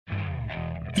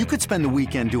You could spend the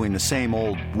weekend doing the same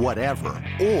old whatever,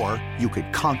 or you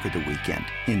could conquer the weekend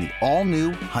in the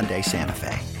all-new Hyundai Santa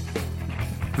Fe.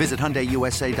 Visit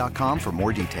HyundaiUSA.com for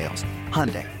more details.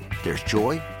 Hyundai, there's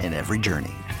joy in every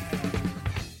journey.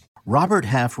 Robert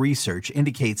Half research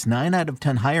indicates 9 out of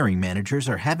 10 hiring managers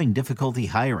are having difficulty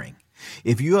hiring.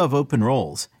 If you have open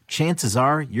roles, chances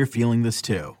are you're feeling this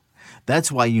too.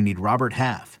 That's why you need Robert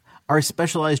Half. Our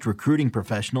specialized recruiting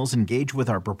professionals engage with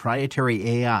our proprietary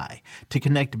AI to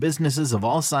connect businesses of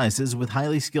all sizes with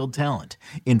highly skilled talent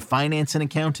in finance and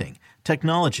accounting,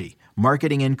 technology,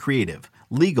 marketing and creative,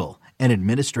 legal, and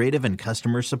administrative and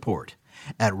customer support.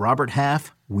 At Robert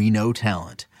Half, we know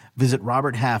talent. Visit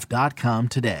roberthalf.com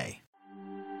today.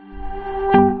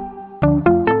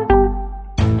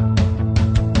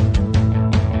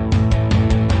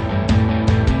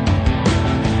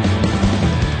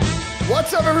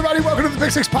 What's up, everybody? Welcome to the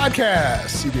Pick Six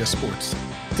Podcast, CBS Sports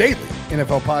Daily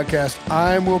NFL Podcast.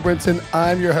 I'm Will Brinson.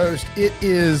 I'm your host. It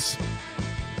is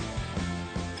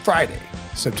Friday,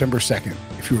 September 2nd.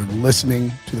 If you are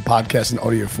listening to the podcast in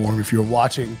audio form, if you're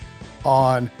watching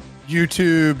on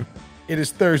YouTube, it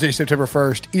is Thursday, September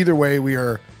 1st. Either way, we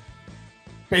are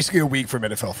basically a week from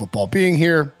NFL football being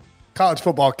here. College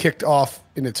football kicked off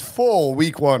in its full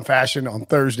week one fashion on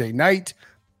Thursday night,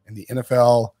 and the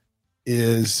NFL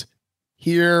is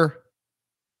here.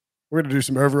 We're going to do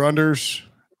some over-unders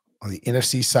on the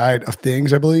NFC side of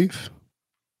things, I believe.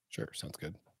 Sure, sounds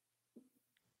good.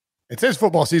 It says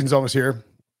football season's almost here.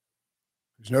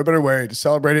 There's no better way to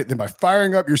celebrate it than by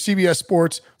firing up your CBS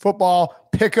Sports Football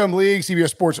Pick'em League. CBS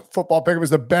Sports Football Pick'em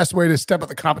is the best way to step up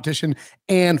the competition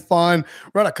and fun.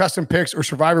 Run a custom picks or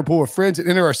survivor pool with friends and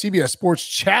enter our CBS Sports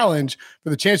Challenge for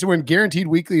the chance to win guaranteed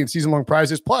weekly and season-long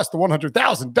prizes, plus the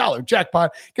 $100,000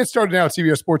 jackpot. Get started now at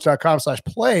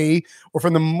cbssports.com/play or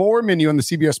from the More menu on the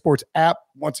CBS Sports app.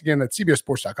 Once again, that's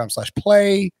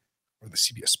cbssports.com/play or the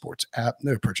CBS Sports app.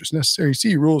 No purchase necessary.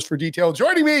 See rules for detail.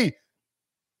 Joining me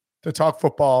to talk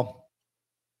football,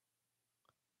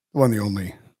 the one, the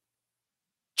only,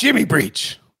 Jimmy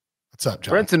Breach. What's up,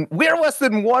 John? Brinson, we're less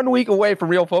than 1 week away from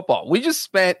real football. We just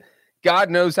spent God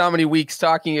knows how many weeks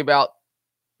talking about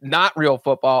not real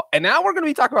football, and now we're going to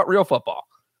be talking about real football.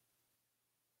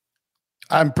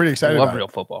 I'm pretty excited. I love real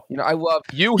football. You know, I love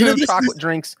Yoo-hoo chocolate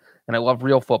drinks, and I love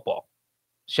real football.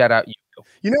 Shout out you.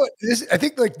 You know, I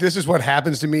think like this is what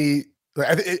happens to me. Like,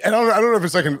 I don't know if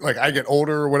it's like I get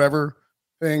older or whatever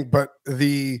thing, but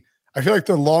I feel like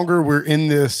the longer we're in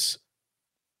this,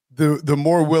 the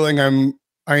more willing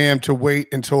I am to wait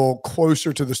until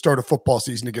closer to the start of football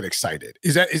season to get excited.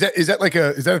 Is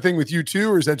that a thing with you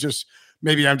too, or is that just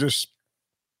maybe I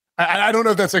don't know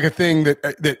if that's like a thing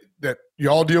that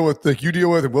y'all deal with, like you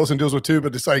deal with and Wilson deals with too,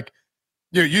 but it's like,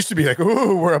 you know, it used to be like,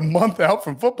 oh, we're a month out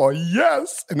from football,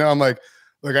 yes, and now I'm like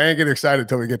I ain't getting excited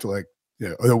until we get to like, you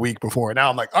know, the week before. And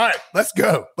now I'm like, all right, let's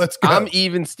go. I'm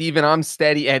even Steven. I'm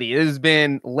steady Eddie. It has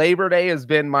been Labor Day has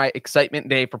been my excitement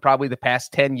day for probably the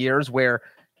past 10 years where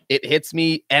it hits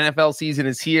me. NFL season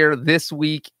is here this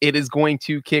week. It is going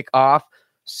to kick off.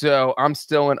 So I'm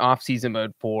still in off season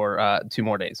mode for 2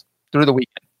 more days through the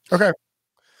weekend. Okay.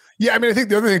 Yeah. I mean, I think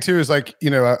the other thing too, is like,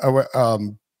 you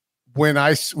know, when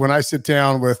I sit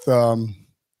down with a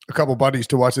couple buddies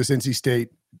to watch this NC State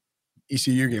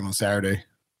ECU game on Saturday,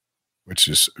 which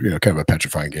is, you know, kind of a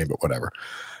petrifying game, but whatever.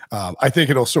 I think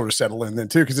it'll sort of settle in then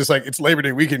too, because it's like it's Labor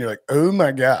Day weekend. You're like, oh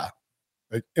my god,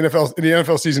 like the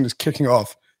NFL season is kicking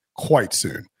off quite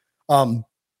soon. I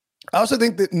also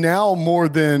think that now more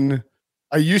than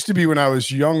I used to be when I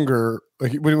was younger,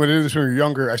 like when we were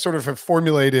younger, I sort of have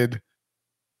formulated.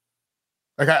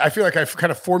 Like I feel like I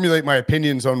kind of formulate my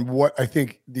opinions on what I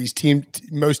think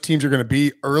most teams are going to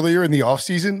be earlier in the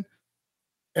offseason.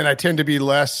 And I tend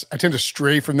to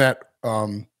stray from that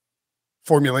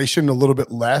formulation a little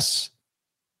bit less.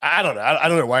 I don't know. I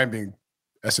don't know why I'm being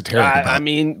esoteric. I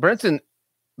mean, Brinson,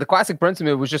 the classic Brinson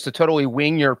move was just to totally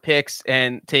wing your picks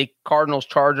and take Cardinals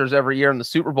Chargers every year in the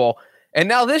Super Bowl. And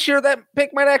now this year that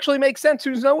pick might actually make sense.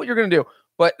 Who knows what you're going to do?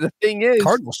 But the thing is,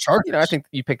 Cardinals Chargers. You know, I think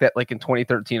you picked that like in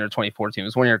 2013 or 2014. It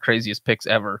was one of your craziest picks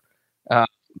ever.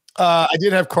 I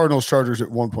did have Cardinals Chargers at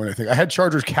one point. I think I had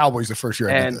Chargers Cowboys the first year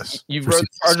I did this. You've rode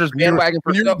Chargers bandwagon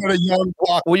for so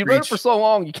long. You rode it for so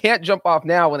long. You can't jump off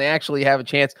now when they actually have a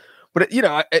chance. But you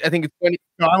know, I think it's funny.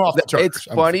 No, I'm off the Chargers. It's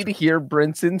funny to hear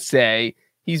Brinson say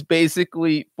he's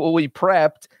basically fully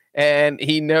prepped and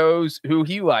he knows who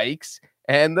he likes.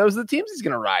 And those are the teams he's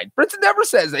going to ride. Brinson never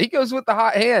says that. He goes with the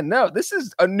hot hand. No, this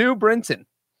is a new Brinson.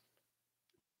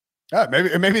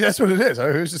 Maybe that's what it is.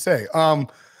 Who's to say?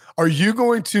 Are you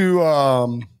going to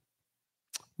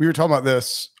we were talking about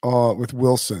this with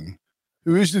Wilson.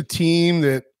 Who is the team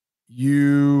that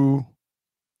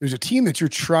there's a team that you're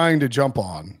trying to jump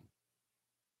on.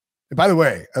 And by the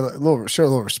way, show a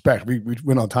little respect. We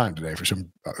went on time today for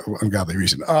some ungodly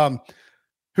reason.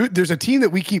 There's a team that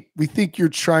we think you're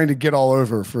trying to get all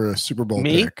over for a Super Bowl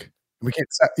pick. We can't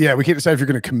decide if you're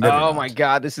going to commit. Oh my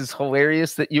God, this is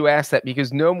hilarious that you asked that,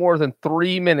 because no more than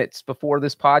 3 minutes before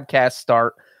this podcast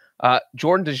start,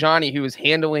 Jordan Dajani, who is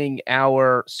handling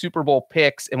our Super Bowl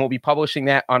picks, and we'll be publishing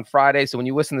that on Friday. So when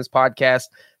you listen to this podcast,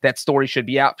 that story should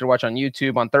be out. If you're watching on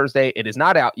YouTube on Thursday, it is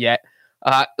not out yet.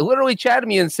 Literally chatted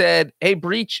me and said, "Hey,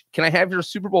 Breech, can I have your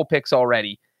Super Bowl picks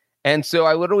already?" And so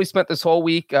I literally spent this whole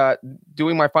week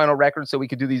doing my final record so we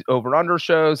could do these over-under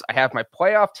shows. I have my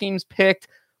playoff teams picked,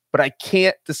 but I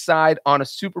can't decide on a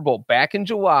Super Bowl. Back in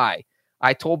July,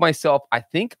 I told myself, I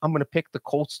think I'm going to pick the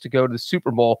Colts to go to the Super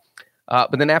Bowl.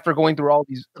 But then after going through all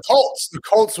these... The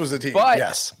Colts was the team,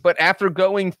 yes. But after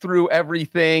going through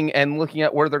everything and looking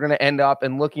at where they're going to end up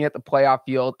and looking at the playoff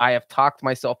field, I have talked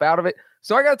myself out of it.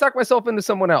 So I got to talk myself into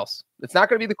someone else. It's not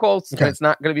going to be the Colts, and it's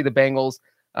not going to be the Bengals.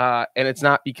 And it's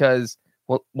not because,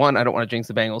 well, one, I don't want to jinx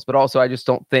the Bengals, but also I just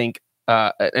don't think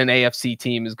an AFC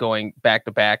team is going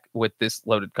back-to-back with this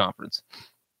loaded conference.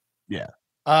 Yeah.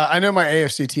 I know my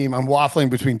AFC team. I'm waffling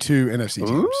between two NFC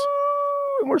teams. Ooh,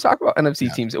 we're talking about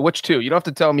NFC teams. Which two? You don't have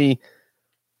to tell me.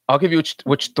 I'll give you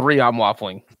which three I'm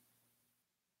waffling.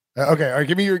 Okay. All right.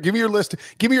 Give me your list.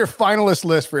 Give me your finalist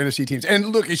list for NFC teams. And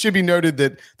look, it should be noted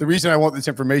that the reason I want this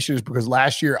information is because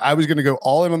last year I was going to go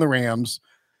all in on the Rams,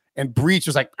 and Breech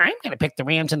was like, I'm going to pick the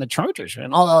Rams and the Chargers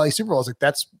and all LA Super Bowl. I was like,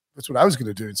 that's what I was going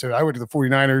to do. And so I went to the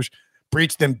 49ers.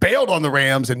 Breech then bailed on the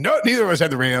Rams, and neither of us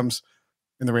had the Rams,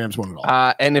 and the Rams won it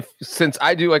all. And since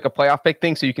I do like a playoff pick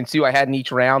thing, so you can see who I had in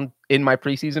each round in my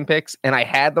preseason picks, and I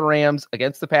had the Rams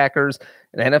against the Packers,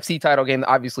 an NFC title game that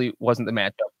obviously wasn't the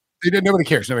matchup. Nobody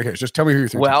cares. Just tell me who your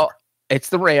three teams are. It's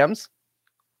the Rams,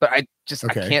 but I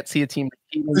can't see a team.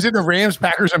 Is it the Rams,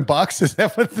 Packers, and Bucks? Is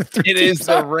that what the three It teams is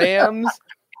are? the Rams,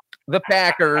 the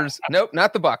Packers. Nope,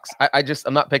 not the Bucks.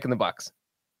 I'm not picking the Bucks.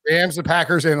 Rams, the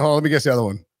Packers, and let me guess the other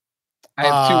one. I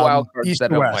have two wild cards East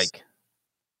that I don't like.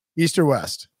 East or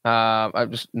West?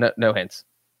 I'm just no hints.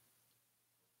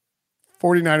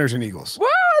 49ers and Eagles. Well,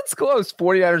 it's close.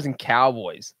 49ers and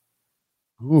Cowboys.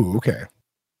 Ooh, okay.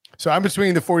 So I'm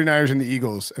between the 49ers and the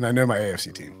Eagles, and I know my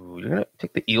AFC team. Ooh, you're gonna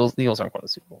pick the Eagles. The Eagles aren't going to the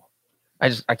Super Bowl. I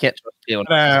can't trust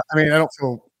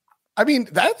Jalen. I think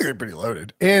they're pretty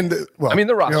loaded. And the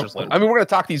roster's loaded. We're going to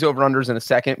talk these over-unders in a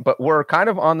second, but we're kind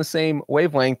of on the same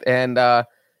wavelength. And do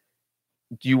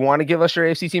you want to give us your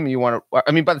AFC team?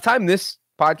 By the time this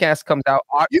podcast comes out,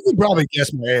 you can probably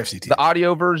guess my AFC team. The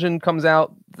audio version comes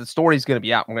out. The story's going to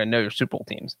be out. We're going to know your Super Bowl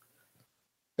teams.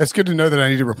 That's good to know that I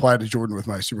need to reply to Jordan with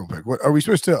my Super Bowl pick. What are we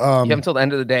supposed to? You have until the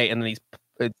end of the day, and then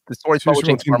the story's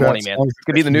publishing tomorrow morning, man. It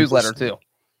could be the newsletter too.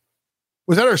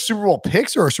 Was that our Super Bowl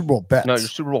picks or our Super Bowl bets? No, your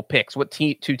Super Bowl picks. What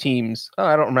two teams? Oh,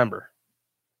 I don't remember.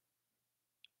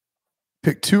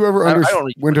 Pick two over-under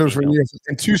windows for you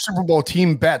and two Super Bowl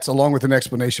team bets along with an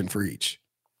explanation for each.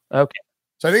 Okay.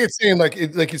 So I think it's saying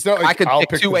it's not like I could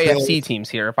pick two AFC teams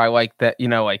here if I like that.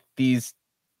 Like these.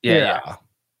 Yeah.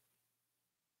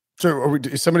 So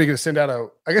is somebody going to send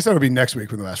out I guess that'll be next week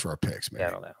when they'll ask for our picks, man. Yeah,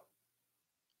 I don't know.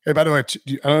 Hey, by the way, I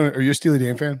don't know, are you a Steely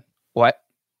Dan fan? What?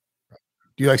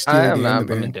 Do you like Steely Dan? I'm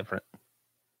indifferent.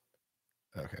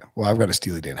 Okay. Well, I've got a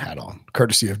Steely Dan hat on,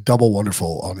 courtesy of Double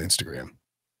Wonderful on Instagram.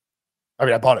 I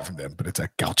mean, I bought it from them, but it's a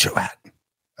gaucho hat.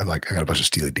 I got a bunch of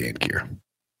Steely Dan gear.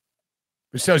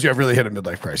 Which tells you I've really hit a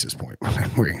midlife crisis point when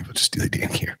I'm wearing a bunch of Steely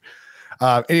Dan gear.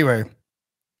 Anyway,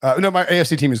 my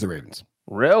AFC team is the Ravens.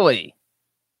 Really?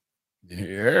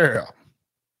 Yeah.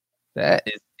 That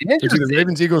is interesting. The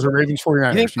Ravens, Eagles, or Ravens,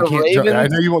 49ers. I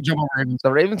know you won't jump on Ravens.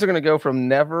 The Ravens are going to go from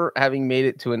never having made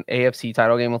it to an AFC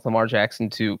title game with Lamar Jackson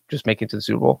to just making it to the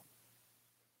Super Bowl.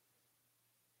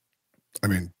 I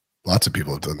mean, lots of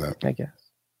people have done that. I guess.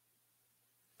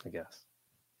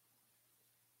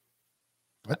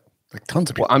 What? Like tons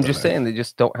of people. Well, I'm just saying they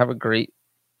just don't have a great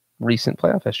recent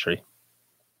playoff history.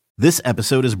 This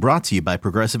episode is brought to you by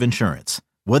Progressive Insurance.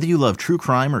 Whether you love true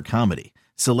crime or comedy,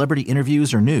 celebrity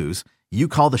interviews or news, you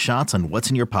call the shots on what's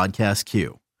in your podcast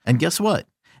queue. And guess what?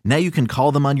 Now you can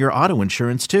call them on your auto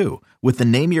insurance too with the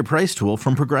Name Your Price tool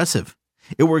from Progressive.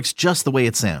 It works just the way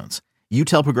it sounds. You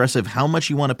tell Progressive how much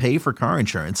you want to pay for car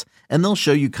insurance, and they'll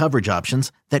show you coverage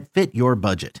options that fit your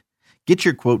budget. Get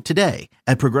your quote today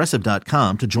at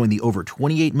Progressive.com to join the over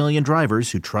 28 million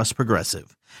drivers who trust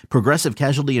Progressive. Progressive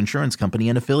Casualty Insurance Company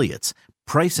and Affiliates.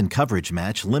 Price and coverage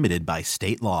match limited by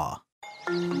state law.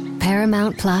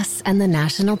 Paramount Plus and the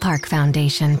National Park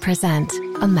Foundation present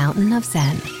A Mountain of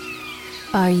Zen.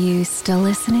 Are you still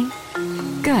listening?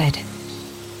 Good.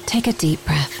 take a deep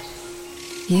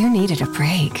breath. You needed a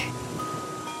break.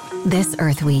 This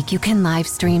Earth Week, you can live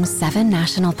stream 7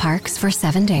 national parks for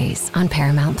 7 days on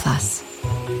Paramount Plus.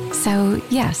 So,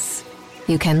 yes,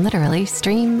 you can literally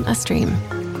stream a stream.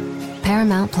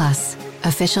 Paramount Plus,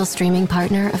 official streaming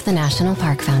partner of the National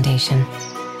Park Foundation.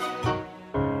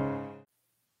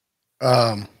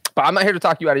 But I'm not here to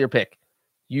talk you out of your pick.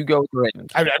 You go with the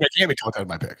Ravens. I can't be talked out of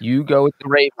my pick. You go with the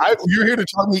Ravens. You're here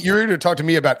to talk to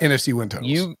me about NFC win totals.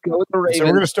 You go with the Ravens. So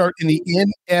we're going to start in the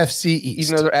NFC East.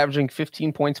 Even though they're averaging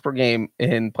 15 points per game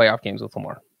in playoff games with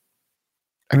Lamar.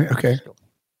 I mean, okay.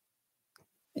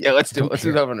 Yeah, let's do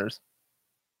the Governors.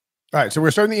 All right, so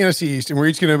we're starting the NFC East, and we're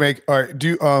each going to make. All right,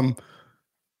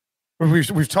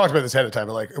 we've talked about this ahead of time,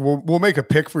 but like we'll make a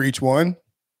pick for each one.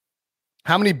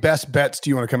 How many best bets do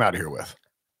you want to come out of here with?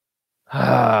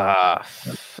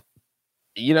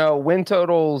 Win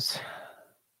totals.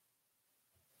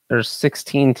 There's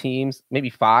 16 teams, maybe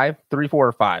 5, 3, 4,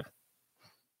 or 5.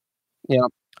 Yeah,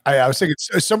 I was thinking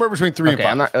somewhere between 3 and 5.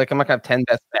 I'm not gonna have 10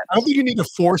 best bets. I don't think you need to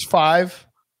force 5,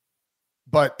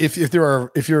 but if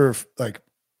you're like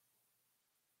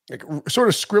sort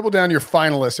of scribble down your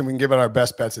finalists, and we can give out our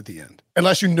best bets at the end.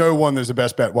 Unless one, there's a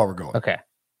best bet while we're going. Okay.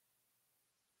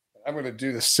 I'm going to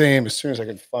do the same as soon as I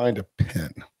can find a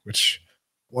pen, which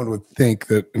one would think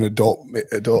that a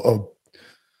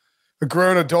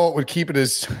grown adult would keep at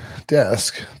his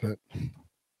desk, but I'm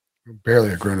barely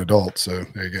a grown adult. So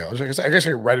there you go. I guess I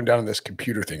can write them down on this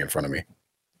computer thing in front of me.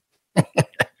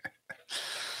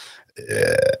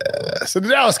 Yeah. So the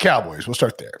Dallas Cowboys, we'll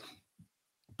start there.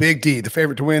 Big D, the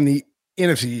favorite to win the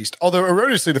NFC East, although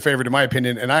erroneously the favorite in my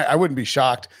opinion, and I wouldn't be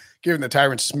shocked given that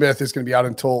Tyron Smith is going to be out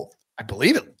until, I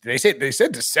believe it. They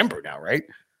said December now, right?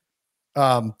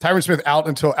 Tyron Smith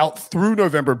out through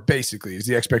November, basically, is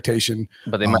the expectation.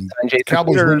 But they might sign Jason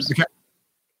Peters.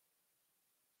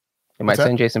 They might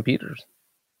sign Jason Peters.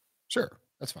 Sure,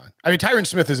 that's fine. I mean, Tyron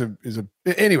Smith is a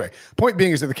anyway. Point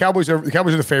being is that the Cowboys are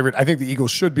the favorite. I think the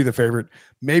Eagles should be the favorite.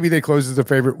 Maybe they close as the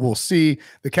favorite. We'll see.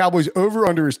 The Cowboys over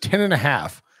under is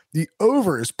 10.5. The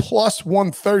over is plus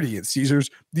 130 at Caesars.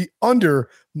 The under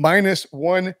minus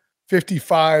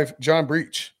 155. John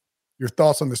Breach, your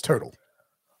thoughts on this total?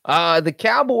 The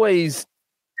Cowboys.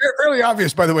 Fairly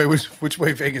obvious, by the way, which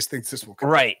way Vegas thinks this will go.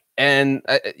 Right. And,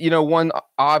 one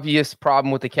obvious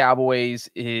problem with the Cowboys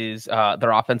is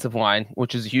their offensive line,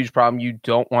 which is a huge problem. You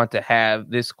don't want to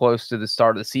have this close to the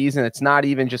start of the season. It's not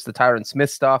even just the Tyron Smith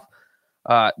stuff.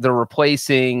 They're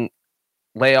replacing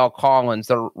La'el Collins.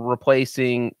 They're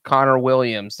replacing Connor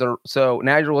Williams. So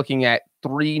now you're looking at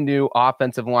 3 new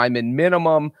offensive linemen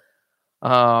minimum.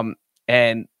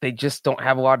 And they just don't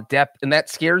have a lot of depth. And that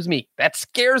scares me.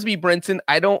 Brinson.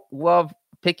 I don't love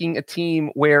picking a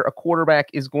team where a quarterback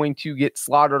is going to get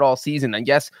slaughtered all season. And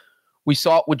yes, we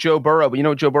saw it with Joe Burrow. But you know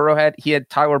what Joe Burrow had? He had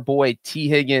Tyler Boyd, T.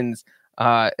 Higgins,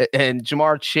 and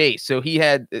Jamar Chase. So he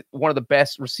had one of the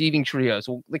best receiving trios.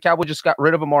 Well, the Cowboys just got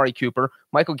rid of Amari Cooper.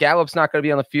 Michael Gallup's not going to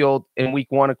be on the field in week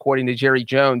 1, according to Jerry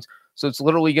Jones. So it's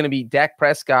literally going to be Dak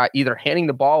Prescott either handing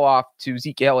the ball off to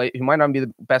Zeke Elliott, who might not be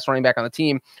the best running back on the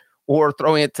team, or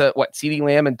throwing it to CeeDee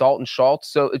Lamb and Dalton Schultz.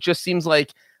 So it just seems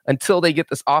like until they get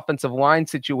this offensive line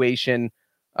situation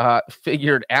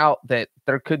figured out, that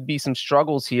there could be some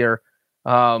struggles here.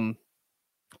 So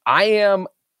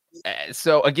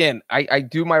again, I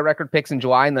do my record picks in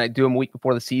July, and then I do them a week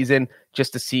before the season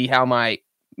just to see how my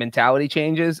mentality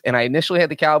changes. And I initially had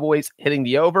the Cowboys hitting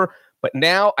the over, but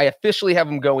now I officially have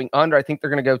them going under. I think they're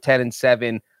going to go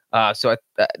 10-7. So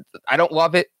I don't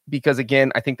love it because,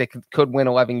 again, I think they could win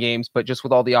 11 games, but just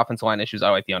with all the offensive line issues, I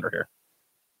like the under here.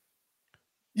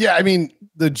 Yeah, I mean,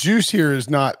 the juice here is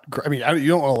not – I mean, you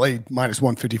don't want to lay minus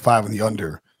 155 on the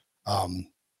under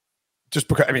just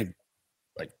because – I mean,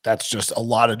 like that's just a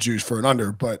lot of juice for an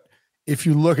under. But if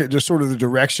you look at just sort of the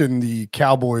direction the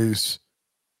Cowboys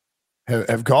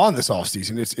have gone this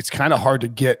offseason, it's kind of hard to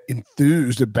get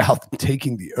enthused about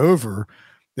taking the over.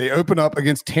 They open up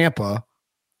against Tampa,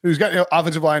 who's got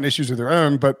offensive line issues of their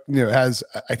own, but has,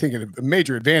 I think, a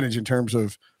major advantage in terms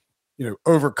of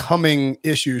overcoming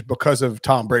issues because of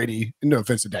Tom Brady. No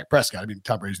offense to Dak Prescott, I mean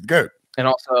Tom Brady's the GOAT, and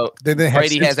also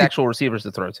Brady has actual receivers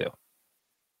to throw to.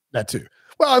 That too.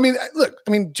 Well, I mean, look,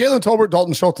 Jalen Tolbert,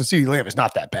 Dalton Schultz, and CeeDee Lamb is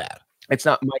not that bad. It's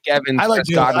not Mike Evans, Chris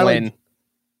Godwin,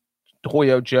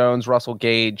 Julio Jones, Russell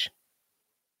Gage,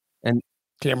 and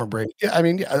Cameron Brady. Yeah,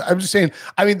 I'm just saying.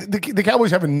 The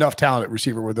Cowboys have enough talent at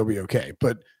receiver where they'll be okay.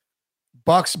 But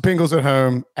Bucks, Bengals at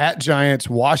home, at Giants,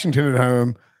 Washington at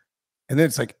home, and then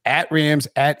it's like at Rams,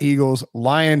 at Eagles,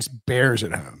 Lions, Bears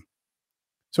at home.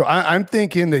 So I'm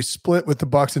thinking they split with the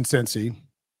Bucks and Cincy.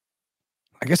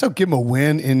 I guess I'll give them a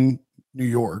win in New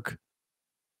York.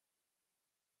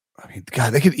 I mean,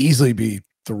 God, they could easily be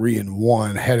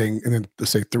 3-1 heading, and then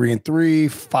let's say 3-3,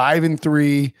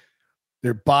 5-3.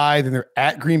 They're by, then they're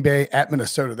at Green Bay, at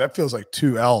Minnesota. That feels like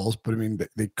 2 L's, but I mean,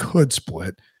 they could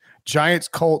split. Giants,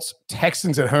 Colts,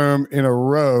 Texans at home in a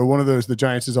row. One of those, the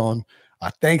Giants is on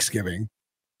Thanksgiving.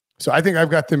 So I think I've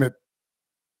got them at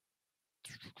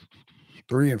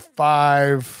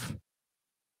 3-5.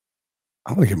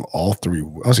 I'm going to give them all 3.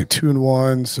 I'll say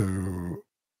 2-1. So I'm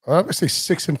going to say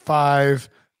 6-5.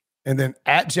 And then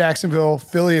at Jacksonville,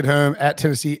 Philly at home, at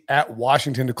Tennessee, at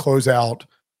Washington to close out.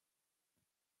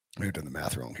 Maybe I've done the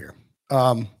math wrong here.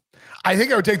 I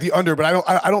think I would take the under, but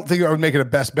I don't think I would make it a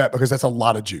best bet because that's a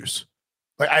lot of juice.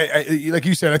 Like like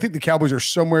you said, I think the Cowboys are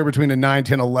somewhere between a 9,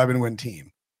 10, 11 win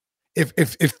team. If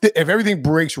everything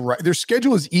breaks right, their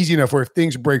schedule is easy enough where if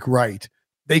things break right,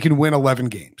 they can win 11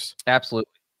 games.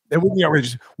 Absolutely. That would be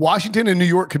outrageous. Washington and New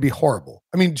York could be horrible.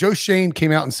 I mean, Joe Shane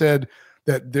came out and said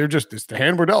that it's the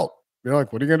hand we're dealt. You're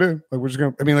like, what are you going to do? Like, we're just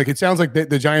going to, I mean, like, it sounds like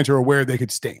the Giants are aware they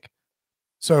could stink.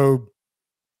 So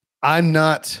I'm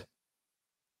not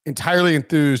entirely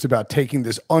enthused about taking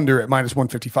this under at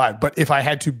 -155. But if I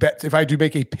had to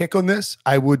make a pick on this,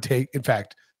 I would take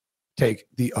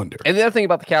the under. And the other thing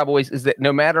about the Cowboys is that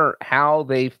no matter how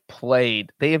they've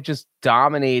played, they have just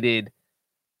dominated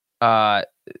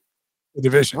The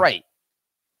division. Right.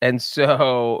 And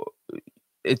so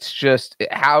it's just,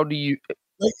 how do you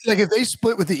like if they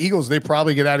split with the Eagles, they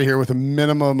probably get out of here with a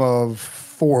minimum of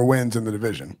 4 wins in the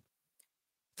division.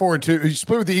 4-2. If you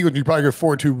split with the Eagles, you probably go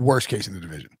 4-2 worst case in the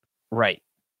division. Right.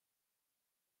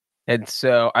 And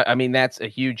so I mean that's a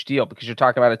huge deal because you're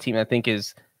talking about a team I think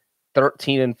is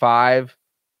 13-5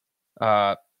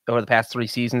 over the past 3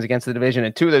 seasons against the division,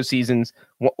 and 2 of those seasons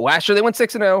last year they went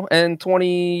 6-0, and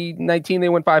 2019 they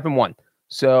went 5-1.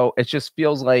 So it just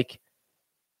feels like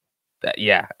that.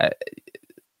 Yeah.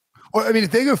 Well, I mean,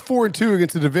 if they go 4-2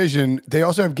 against the division, they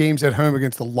also have games at home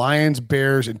against the Lions,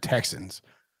 Bears, and Texans.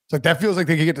 So that feels like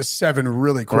they could get to 7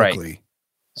 really quickly. Right.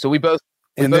 So we both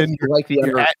then like the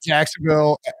under. At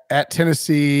Jacksonville, at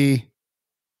Tennessee.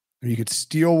 You could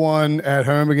steal one at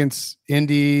home against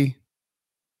Indy.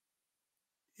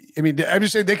 I mean, I'm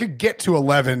just saying they could get to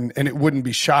 11 and it wouldn't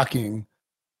be shocking.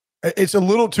 It's a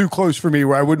little too close for me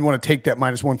where I wouldn't want to take that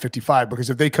 -155 because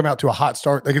if they come out to a hot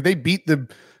start, like if they beat the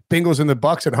Bengals and the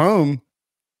Bucks at home,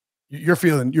 you're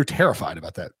terrified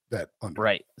about that under.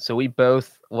 Right. So we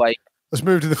both like. Let's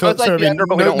move to the Philly. Like under,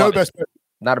 but no best bet.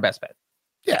 Not a best bet.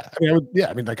 Yeah.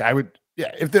 I would.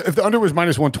 If the under was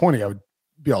 -120, I would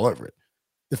be all over it.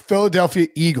 The Philadelphia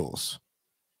Eagles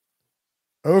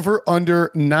over under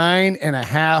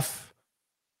 9.5.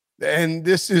 And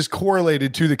this is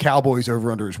correlated to the Cowboys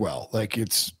over under as well. Like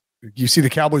you see the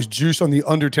Cowboys juice on the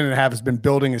under 10.5 has been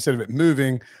building instead of it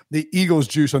moving. The Eagles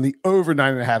juice on the over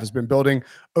 9.5 has been building.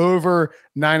 Over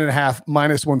 9.5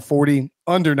 -140,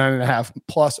 under 9.5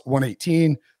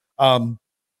 +118.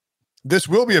 This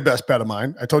will be a best bet of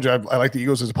mine. I told you I like the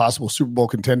Eagles as a possible Super Bowl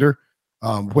contender.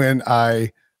 When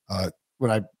I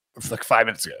like 5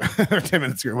 minutes ago or 10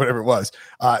 minutes ago, whatever it was.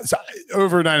 So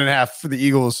over 9.5 for the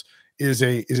Eagles is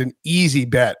an easy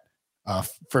bet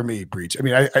for me, Breach. I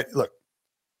mean, I look,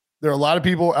 there are a lot of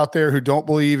people out there who don't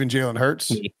believe in Jalen Hurts.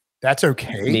 Me. That's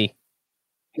okay. Me.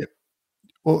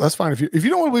 Well, that's fine. If you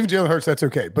don't want to believe in Jalen Hurts, that's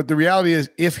okay. But the reality is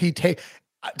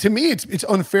to me, it's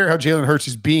unfair how Jalen Hurts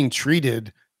is being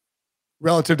treated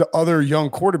relative to other young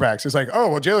quarterbacks. It's like, oh,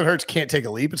 well, Jalen Hurts can't take a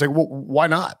leap. It's like, well, why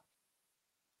not?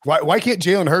 Why can't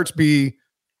Jalen Hurts be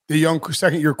the young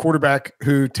second-year quarterback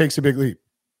who takes a big leap?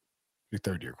 The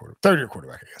third-year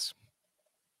quarterback, I guess.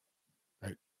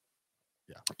 Right?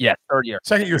 Yeah, third year.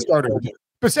 Second-year starter.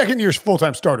 But second-year's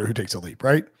full-time starter who takes a leap,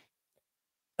 right?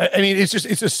 I mean, it's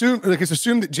assumed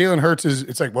that Jalen Hurts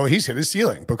it's like, well, he's hit his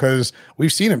ceiling because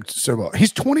we've seen him so well.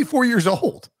 He's 24 years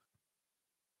old.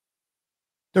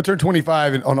 He'll turn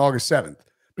 25 on August 7th.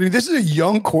 But I mean, this is a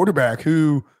young quarterback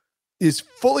who is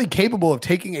fully capable of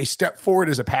taking a step forward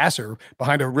as a passer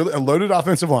behind a loaded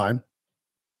offensive line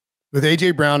with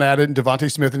A.J. Brown added and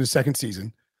Devontae Smith in his second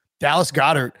season. Dallas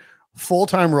Goedert,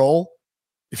 full-time role.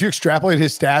 If you extrapolate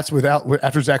his stats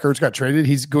after Zach Ertz got traded,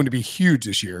 he's going to be huge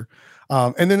this year.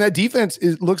 And then that defense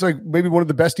looks like maybe one of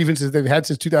the best defenses they've had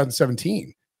since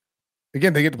 2017.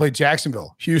 Again, they get to play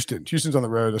Jacksonville, Houston. Houston's on the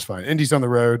road. That's fine. Indy's on the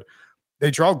road. They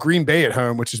draw Green Bay at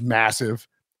home, which is massive.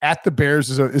 At the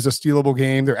Bears is a stealable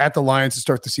game. They're at the Lions to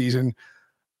start the season.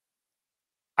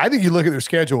 I think you look at their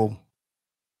schedule.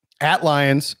 At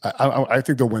Lions, I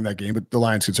think they'll win that game, but the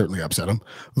Lions could certainly upset them.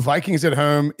 Vikings at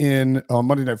home in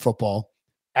Monday Night Football.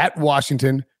 At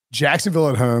Washington, Jacksonville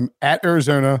at home, at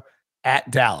Arizona, at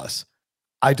Dallas.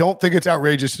 I don't think it's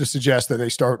outrageous to suggest that they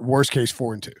start worst case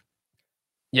 4-2.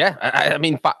 Yeah, I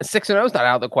mean 6-0 is not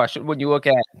out of the question when you look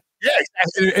at. Yeah,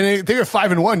 exactly. And if they're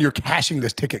 5-1, you're cashing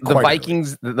this ticket. The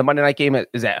Vikings, the Monday night game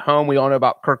is at home. We all know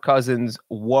about Kirk Cousins'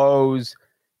 woes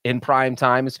in prime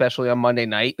time, especially on Monday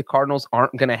night. The Cardinals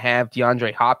aren't going to have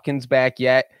DeAndre Hopkins back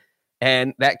yet,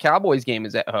 and that Cowboys game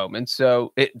is at home. And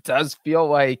so it does feel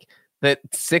like that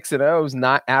 6-0 is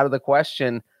not out of the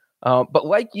question. But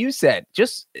like you said,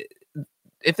 just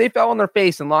if they fell on their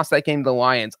face and lost that game to the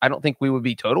Lions, I don't think we would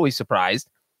be totally surprised.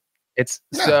 It's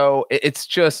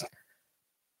just.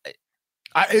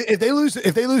 If they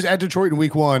lose at Detroit in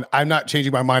week 1, I'm not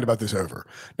changing my mind about this over.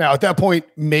 Now, at that point,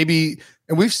 maybe,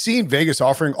 and we've seen Vegas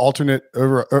offering alternate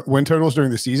over win totals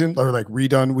during the season, or like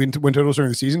redone win totals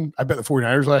during the season. I bet the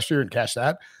 49ers last year and cashed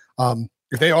that.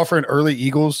 If they offer an early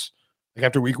Eagles, like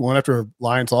after week 1, after a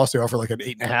Lions loss, they offer like an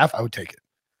 8.5, I would take it.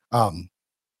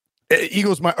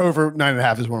 Eagles, my over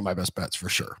 9.5 is one of my best bets for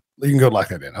sure. You can go lock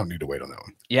that in. I don't need to wait on that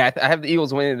one. Yeah, I have the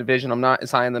Eagles winning the division. I'm not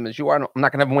as high on them as you are. I'm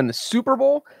not going to have them win the Super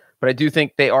Bowl, but I do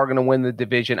think they are going to win the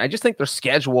division. I just think their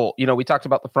schedule, we talked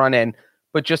about the front end,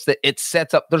 but just that it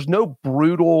sets up, there's no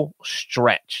brutal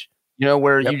stretch,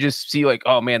 where you just see like,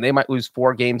 oh man, they might lose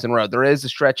 4 games in a row. There is a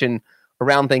stretch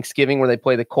around Thanksgiving where they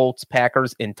play the Colts,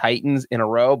 Packers, and Titans in a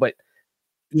row, but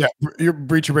yeah, you're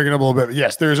breaking up a little bit. But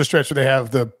yes, there is a stretch where they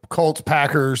have the Colts,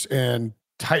 Packers, and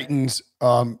Titans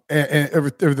and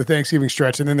over the Thanksgiving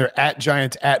stretch, and then they're at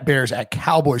Giants, at Bears, at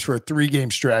Cowboys for a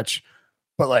 3-game stretch.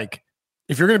 But like,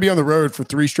 if you're going to be on the road for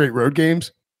 3 straight road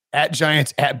games, at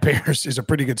Giants, at Bears is a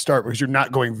pretty good start because you're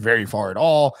not going very far at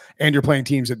all, and you're playing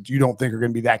teams that you don't think are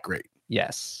going to be that great.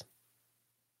 Yes.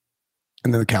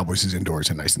 And then the Cowboys is indoors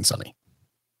and nice and sunny.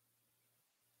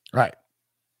 All right.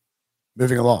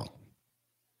 Moving along.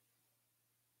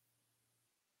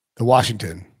 The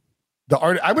Washington.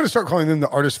 I'm going to start calling them the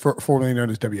artists formerly known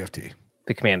as WFT.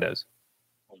 The Commandos.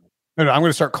 No, I'm going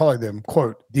to start calling them,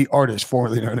 quote, the artists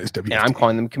formerly known as WFT. Yeah, I'm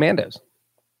calling them Commandos.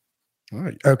 All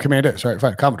right. Oh, Commandos. All right,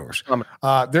 fine. Commodores.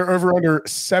 They're over under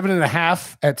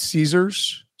 7.5 at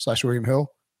Caesars / William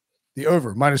Hill. The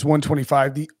over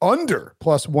 -125. The under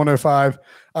 +105.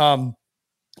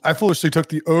 I foolishly took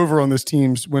the over on this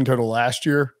team's win total last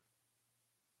year.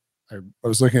 I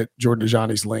was looking at Jordan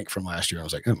Ajani's link from last year. I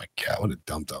was like, oh my God, what a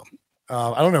dumb.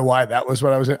 I don't know why that was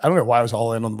what I was in. I don't know why I was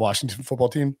all in on the Washington football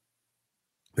team.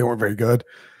 They weren't very good.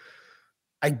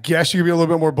 I guess you could be a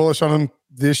little bit more bullish on them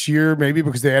this year, maybe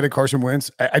because they added Carson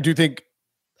Wentz. I do think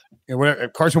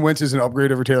Carson Wentz is an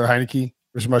upgrade over Taylor Heineke,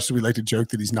 as much as we like to joke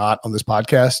that he's not on this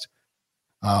podcast.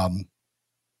 I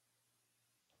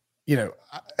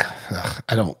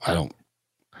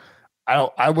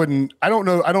don't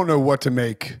know what to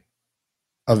make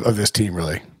of this team,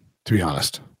 really, to be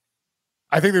honest.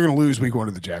 I think they're going to lose week 1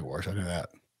 to the Jaguars. I know that.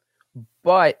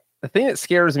 But the thing that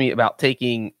scares me about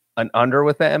taking an under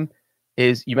with them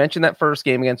is you mentioned that first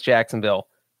game against Jacksonville.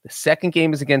 The second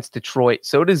game is against Detroit.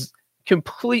 So it is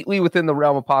completely within the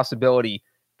realm of possibility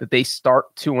that they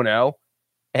start 2-0,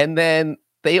 and then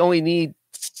they only need.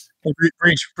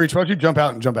 Breach, why don't you jump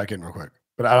out and jump back in real quick?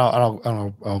 But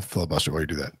I'll filibuster while you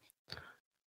do that.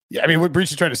 Yeah, I mean, what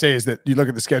Breach is trying to say is that you look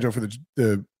at the schedule for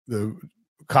the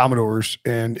Commodores,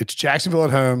 and it's Jacksonville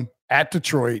at home, at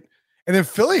Detroit, and then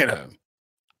Philly at home.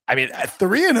 I mean,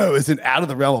 3-0 isn't out of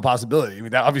the realm of possibility. I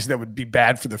mean, that would be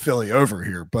bad for the Philly over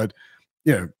here, but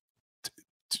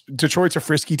Detroit's a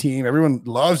frisky team. Everyone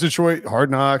loves Detroit,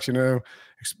 Hard Knocks,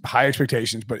 high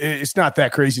expectations, but it's not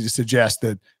that crazy to suggest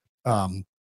that that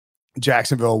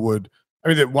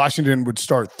Washington would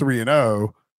start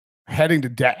 3-0 heading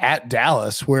to at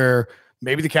Dallas, where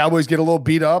maybe the Cowboys get a little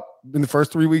beat up in the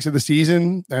first 3 weeks of the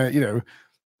season.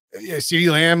 CeeDee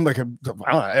Lamb,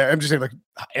 I'm just saying, like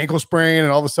ankle sprain,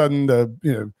 and all of a sudden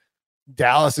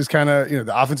Dallas is kind of,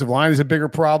 the offensive line is a bigger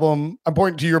problem. I'm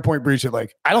pointing to your point, Breach, that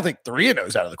I don't think 3-0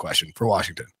 is out of the question for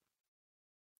Washington.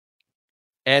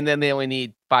 And then they only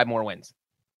need 5 more wins.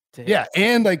 Yeah,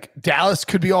 and Dallas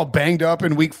could be all banged up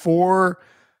in week 4.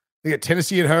 They get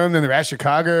Tennessee at home, then they're at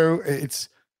Chicago. It's,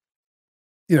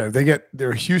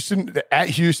 they're Houston, at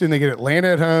Houston, they get Atlanta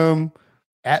at home.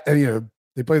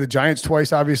 They play the Giants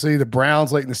twice, obviously. The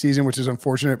Browns late in the season, which is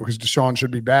unfortunate because Deshaun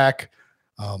should be back.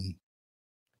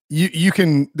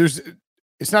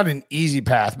 It's not an easy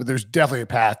path, but there's definitely a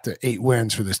path to 8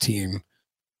 wins for this team.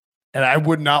 And I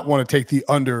would not want to take the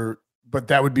under, but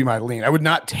that would be my lean. I would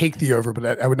not take the over,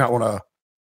 but I would not want to,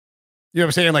 you know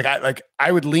what I'm saying?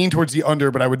 I would lean towards the under,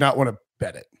 but I would not want to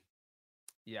bet it.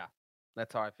 Yeah,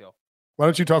 that's how I feel. Why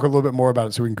don't you talk a little bit more about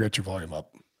it so we can get your volume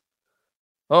up?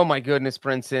 Oh my goodness,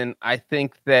 Brinson. I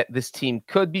think that this team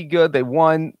could be good. They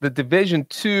won the Division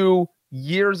 2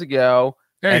 years ago.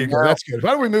 There you go. That's good.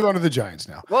 Why don't we move on to the Giants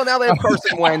now? Well, now they have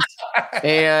Carson Wentz,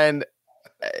 and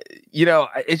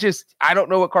it's just I don't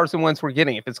know what Carson Wentz we're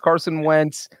getting. If it's Carson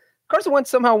Wentz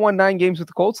somehow won 9 games with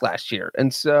the Colts last year,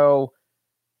 and so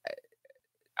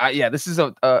this is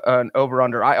an over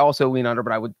under. I also lean under,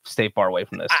 but I would stay far away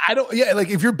from this. I don't. Yeah, like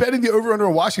if you're betting the over under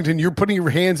in Washington, you're putting your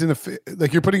hands in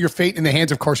you're putting your fate in the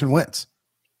hands of Carson Wentz,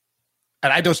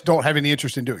 and I just don't have any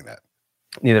interest in doing that.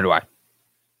 Neither do I.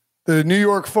 The New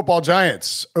York Football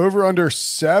Giants over under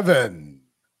 7.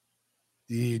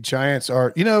 The Giants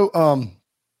are, I don't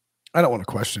want to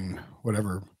question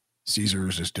whatever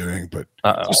Caesars is doing, but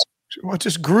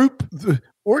just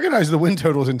organize the win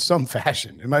totals in some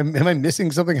fashion. Am I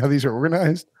missing something? How these are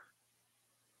organized?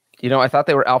 I thought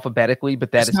they were alphabetically, but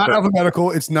it's not alphabetical.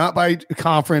 It's not by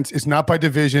conference. It's not by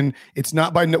division. It's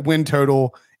not by win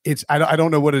total. It's I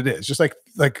don't know what it is. Just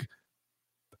like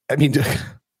I mean,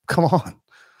 come on.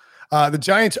 The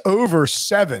Giants over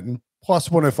 7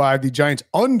 plus 105. The Giants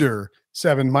under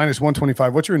 7 minus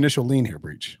 125. What's your initial lean here,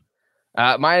 Breach?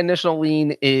 My initial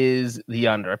lean is the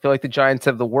under. I feel like the Giants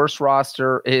have the worst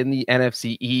roster in the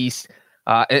NFC East.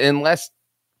 Unless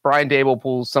Brian Daboll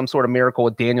pulls some sort of miracle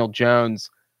with Daniel Jones,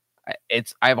 I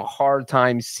have a hard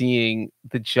time seeing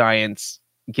the Giants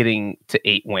getting to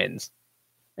 8 wins.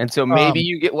 And so maybe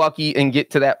you get lucky and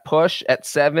get to that push at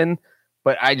 7,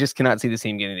 but I just cannot see the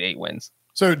team getting to 8 wins.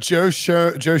 So Joe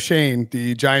Shane,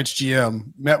 the Giants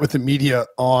GM, met with the media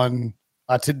on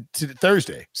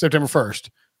Thursday, September 1st.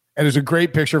 And there's a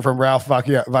great picture from Ralph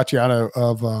Vacchiano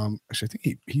of actually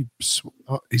I think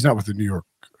he's not with the New York.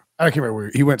 I can't remember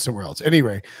where he went somewhere else.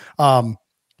 Anyway, and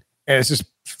it's just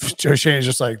Joe Shane is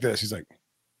just like this. He's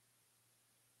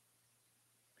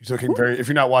looking very, if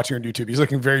you're not watching on YouTube, he's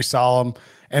looking very solemn.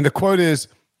 And the quote is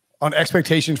on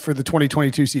expectations for the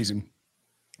 2022 season.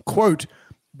 Quote,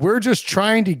 "We're just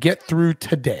trying to get through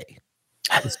today.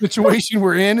 The situation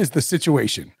we're in is the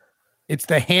situation. It's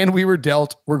the hand we were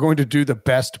dealt. We're going to do the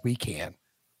best we can."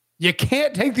 You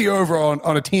can't take the over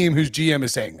on a team whose GM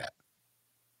is saying that.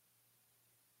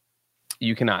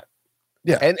 You cannot.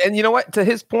 Yeah. And you know what? To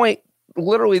his point,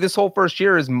 literally this whole first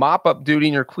year is mop-up duty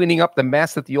and you're cleaning up the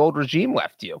mess that the old regime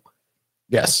left you.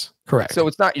 Yes, correct. So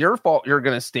it's not your fault you're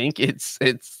going to stink. It's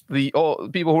the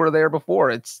old people who were there before.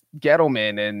 It's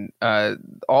Gettleman and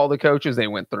all the coaches they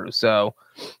went through. So,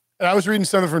 and I was reading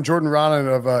something from Jordan Raanan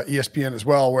of ESPN as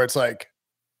well, where it's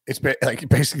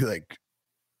basically like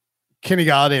Kenny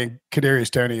Golladay and Kadarius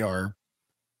Toney are,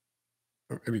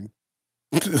 I mean,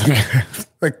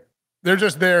 like they're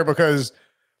just there because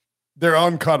they're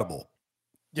uncuttable.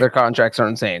 Their contracts are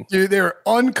insane. They're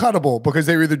uncuttable because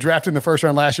they were either drafted in the first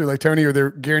round last year like Toney, or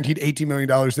they're guaranteed $18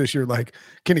 million this year like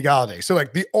Kenny Golladay. So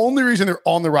like the only reason they're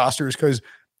on the roster is because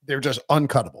they're just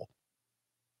uncuttable.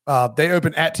 They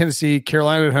open at Tennessee,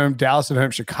 Carolina at home, Dallas at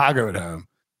home, Chicago at home.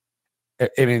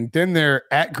 I mean, then they're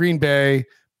at Green Bay,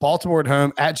 Baltimore at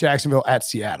home, at Jacksonville, at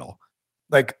Seattle.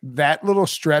 Like that little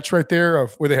stretch right there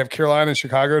of where they have Carolina and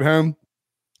Chicago at home,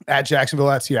 at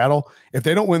Jacksonville, at Seattle. If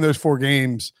they don't win those 4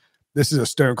 games, this is a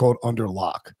stone cold under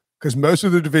lock, because most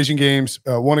of the division games,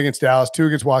 1 against Dallas, 2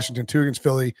 against Washington, 2 against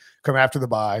Philly, come after the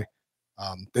bye.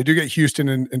 They do get Houston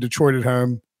and Detroit at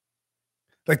home.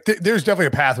 Like there's definitely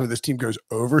a path where this team goes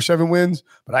over 7 wins,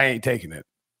 but I ain't taking it.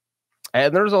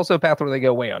 And there's also a path where they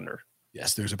go way under.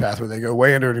 Yes, there's a path where they go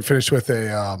way under and finish with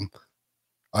a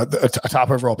top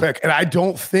overall pick. And I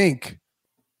don't think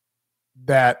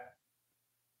that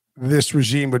this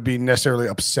regime would be necessarily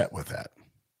upset with that.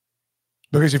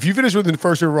 Because if you finish with the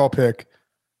first overall pick,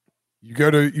 you go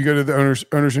to the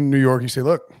owners in New York, you say,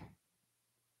 look,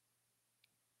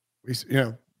 we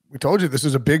told you this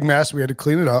is a big mess. We had to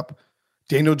clean it up.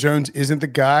 Daniel Jones isn't the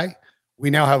guy. We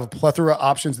now have a plethora of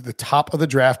options at the top of the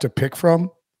draft to pick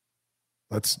from.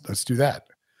 Let's do that.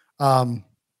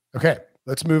 Okay,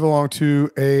 let's move along to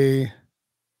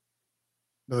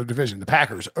another division. The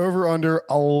Packers over under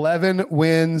 11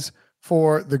 wins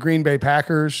for the Green Bay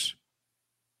Packers.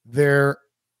 Their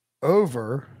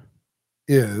over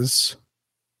is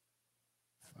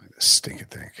stinking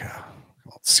thing.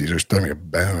 Caesar's throwing me a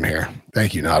bone here.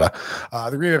 Thank you, Nada.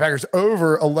 The Green Bay Packers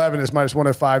over 11 is minus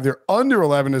 105. Their under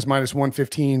 11 is minus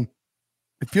 115.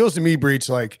 It feels to me, Breach,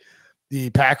 like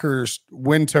the Packers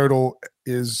win total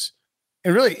is,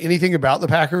 and really anything about the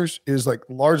Packers is like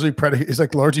largely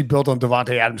built on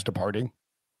Devontae Adams departing.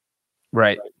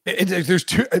 Right. There's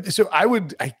 2. So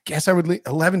I guess I would leave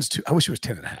 11's 2. I wish it was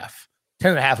 10.5.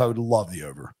 10.5. I would love the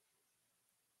over.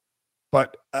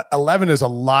 But 11 is a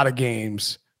lot of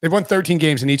games. They've won 13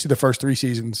 games in each of the first 3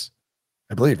 seasons,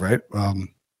 I believe, right?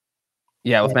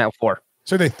 Yeah, with Matt 4.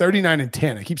 So they're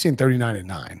 39-10. I keep saying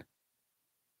 39-9.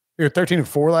 They were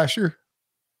 13-4 last year.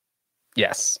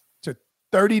 Yes. So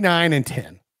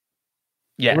 39-10.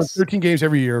 Yes. 13 games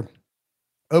every year.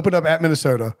 Open up at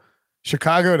Minnesota,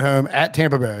 Chicago at home, at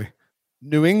Tampa Bay,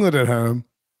 New England at home,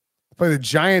 play the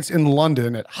Giants in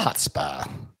London at Hotspur,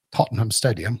 Tottenham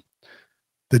Stadium,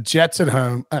 the Jets at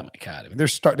home. Oh my God. I mean,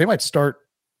 they might start.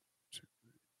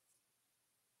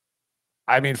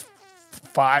 I mean, 6-0,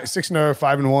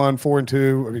 5-1,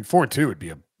 4-2. I mean, 4-2 would be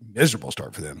a miserable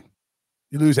start for them.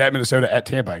 You lose at Minnesota, at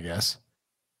Tampa, I guess.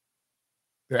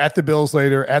 They're at the Bills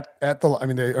later.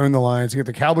 They own the Lions. You get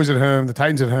the Cowboys at home, the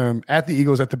Titans at home, at the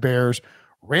Eagles, at the Bears,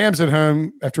 Rams at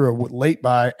home after a late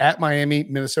bye, at Miami,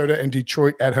 Minnesota, and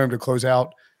Detroit at home to close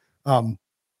out.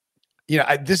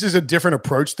 This is a different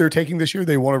approach they're taking this year.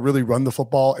 They want to really run the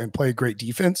football and play great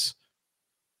defense.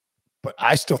 But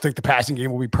I still think the passing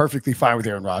game will be perfectly fine with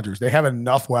Aaron Rodgers. They have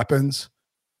enough weapons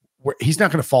where he's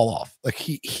not going to fall off. Like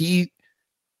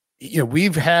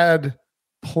we've had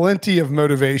plenty of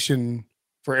motivation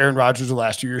for Aaron Rodgers the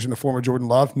last 2 years in the form of Jordan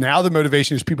Love. Now the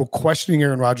motivation is people questioning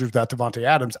Aaron Rodgers without Devontae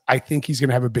Adams. I think he's going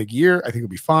to have a big year. I think he'll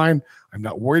be fine. I'm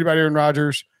not worried about Aaron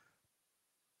Rodgers.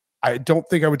 I don't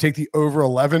think I would take the over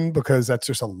 11 because that's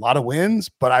just a lot of wins,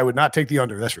 but I would not take the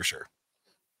under. That's for sure.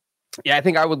 Yeah, I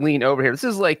think I would lean over here. This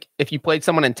is like if you played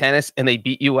someone in tennis and they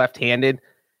beat you left-handed,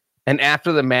 and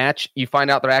after the match, you find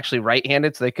out they're actually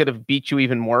right-handed, so they could have beat you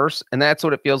even worse. And that's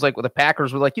what it feels like with the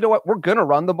Packers. We're like, you know what? We're going to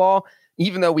run the ball,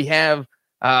 even though we have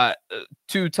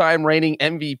two-time reigning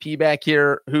MVP back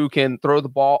here who can throw the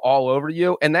ball all over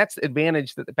you. And that's the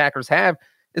advantage that the Packers have,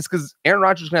 is because Aaron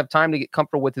Rodgers is going to have time to get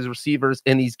comfortable with his receivers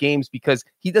in these games because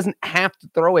he doesn't have to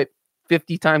throw it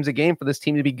 50 times a game for this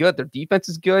team to be good. Their defense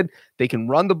is good. They can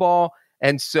run the ball.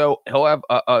 And so he'll have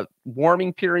a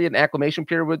warming period, an acclimation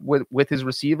period with his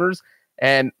receivers.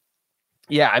 And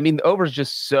yeah, I mean, the over is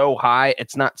just so high.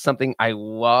 It's not something I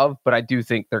love, but I do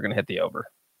think they're going to hit the over.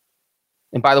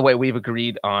 And by the way, we've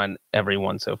agreed on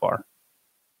everyone so far.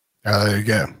 There you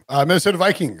go. Minnesota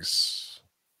Vikings.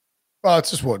 Well,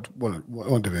 it's just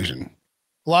one division.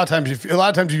 A lot of times, if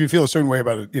you feel a certain way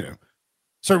about it,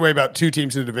 certain way about two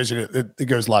teams in the division, it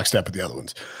goes lockstep with the other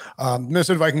ones.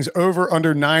 Minnesota Vikings over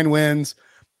under 9 wins.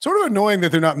 Sort of annoying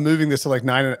that they're not moving this to like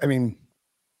 9. I mean,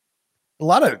 a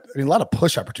lot of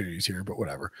push opportunities here, but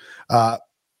whatever.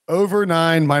 Over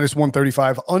 9 minus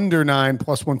 135, under 9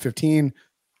 plus 115.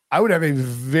 I would have a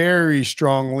very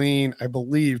strong lean, I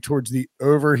believe, towards the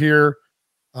over here.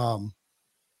 I'm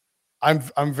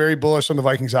very bullish on the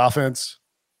Vikings offense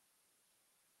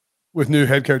with new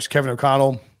head coach Kevin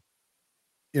O'Connell.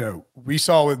 We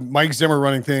saw with Mike Zimmer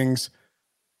running things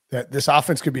that this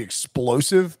offense could be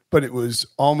explosive, but it was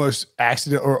almost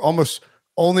accident or almost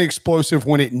only explosive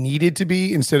when it needed to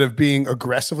be instead of being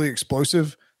aggressively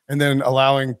explosive and then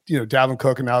allowing, Dalvin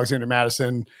Cook and Alexander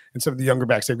Mattison and some of the younger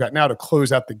backs they've got now to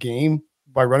close out the game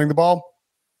by running the ball.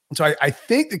 And so I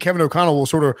think that Kevin O'Connell will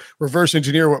sort of reverse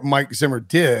engineer what Mike Zimmer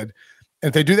did. And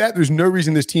if they do that, there's no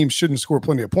reason this team shouldn't score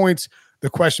plenty of points. The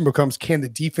question becomes, can the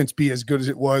defense be as good as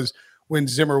it was when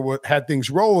Zimmer had things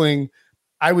rolling?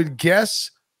 I would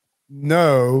guess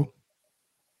no,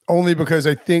 only because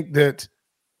I think that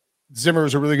Zimmer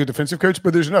is a really good defensive coach,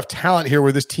 but there's enough talent here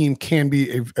where this team can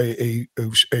be a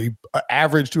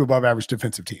average to above average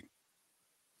defensive team.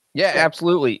 Yeah,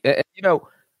 absolutely.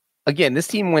 Again, this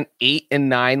team went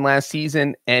 8-9 last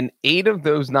season, and 8 of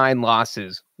those 9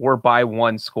 losses were by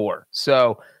 1 score.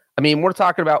 So, I mean, we're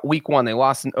talking about week 1. They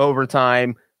lost in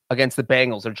overtime against the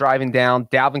Bengals. They're driving down.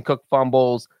 Dalvin Cook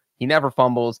fumbles. He never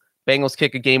fumbles. Bengals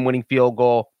kick a game-winning field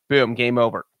goal. Boom, game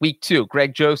over. Week 2,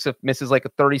 Greg Joseph misses like a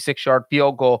 36-yard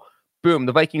field goal. Boom,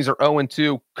 the Vikings are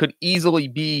 0-2, could easily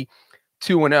be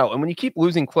 2-0. And when you keep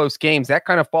losing close games, that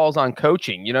kind of falls on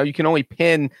coaching. You can only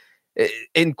pin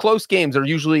in close games are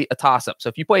usually a toss-up. So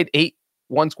if you played 8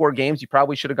 one-score games, you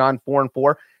probably should have gone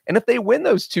 4-4. And if they win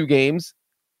those 2 games,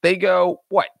 they go,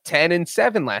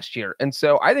 10-7 last year. And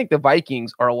so I think the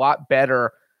Vikings are a lot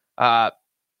better.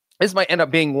 This might end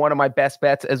up being one of my best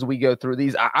bets as we go through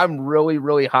these. I'm really,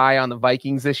 really high on the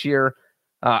Vikings this year.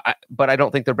 But I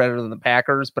don't think they're better than the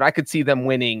Packers, but I could see them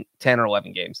winning 10 or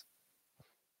 11 games.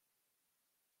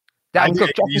 Dalvin Cook,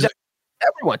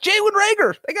 everyone. Jalen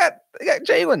Reagor. They got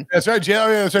Jalen. That's right.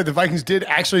 That's right. The Vikings did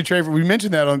actually trade we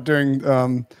mentioned that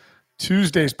during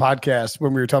Tuesday's podcast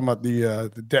when we were talking about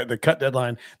the cut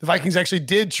deadline. The Vikings actually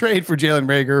did trade for Jalen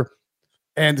Reagor,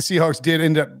 and the Seahawks did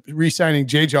end up re-signing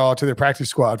J-Jaw to their practice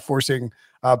squad, forcing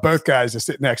both guys to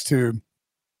sit next to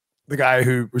the guy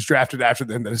who was drafted after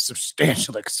them that is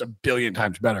substantially, like a billion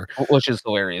times better. Which is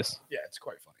hilarious. Yeah, it's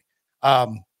quite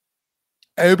funny.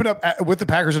 I open up with the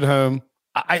Packers at home.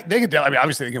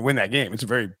 Obviously they can win that game. It's a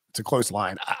very It's a close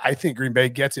line. I think Green Bay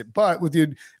gets it, but with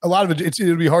a lot of it,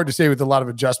 it'll be hard to say with a lot of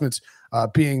adjustments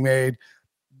being made.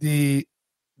 Then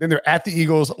they're at the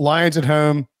Eagles, Lions at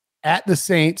home, at the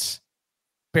Saints,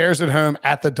 Bears at home,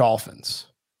 at the Dolphins.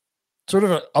 Sort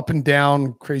of an up and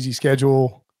down, crazy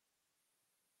schedule.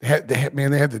 They had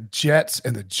the Jets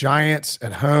and the Giants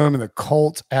at home and the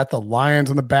Colts at the Lions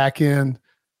on the back end.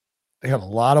 They had a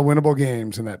lot of winnable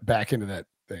games in that back end of that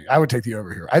thing. I would take the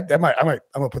over here. I'm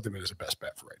gonna put them in as a best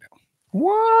bet for right now.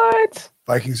 What?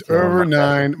 Vikings over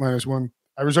 9 -1.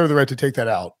 I reserve the right to take that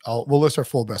out. We'll list our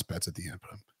full best bets at the end,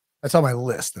 but that's on my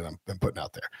list that I'm putting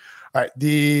out there. All right,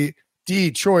 the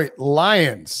Detroit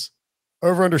Lions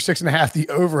over under 6.5. The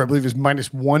over, I believe, is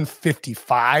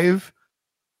 -155.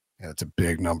 Yeah, that's a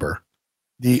big number.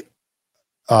 The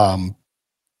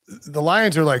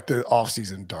Lions are like the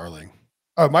offseason darling.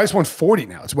 Oh, -140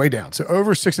 now. It's way down. So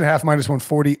over 6.5,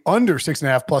 -140, under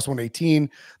 6.5, +118.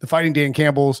 The Fighting Dan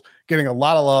Campbell's getting a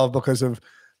lot of love because of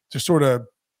just sort of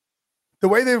the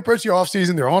way they've approached the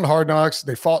offseason. They're on Hard Knocks.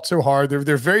 They fought so hard.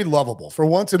 They're very lovable. For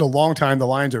once in a long time, the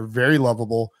Lions are very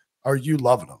lovable. Are you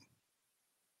loving them?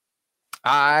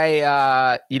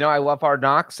 I love Hard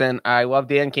Knocks and I love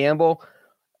Dan Campbell.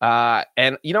 And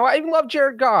I even love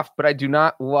Jared Goff, but I do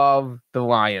not love the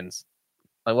Lions.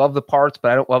 I love the parts, but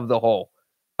I don't love the whole.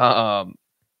 I'm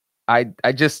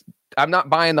not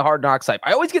buying the Hard Knocks hype.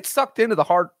 I always get sucked into the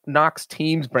Hard Knocks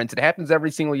teams, Brent. It happens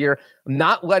every single year. I'm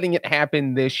not letting it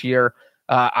happen this year.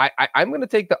 I'm going to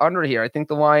take the under here. I think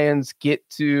the Lions get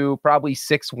to probably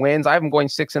 6 wins. I have them going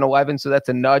 6-11, so that's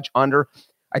a nudge under.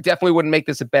 I definitely wouldn't make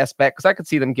this a best bet because I could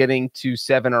see them getting to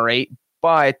 7 or 8.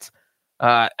 But,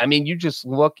 you just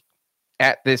look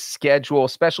at this schedule,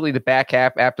 especially the back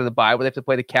half after the bye, where they have to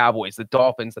play the Cowboys, the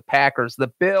Dolphins, the Packers,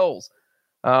 the Bills,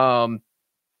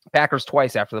 Packers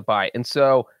twice after the bye. And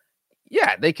so,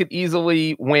 yeah, they could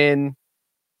easily win,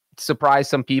 surprise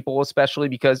some people, especially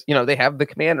because, they have the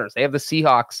Commanders, they have the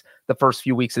Seahawks the first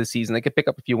few weeks of the season. They could pick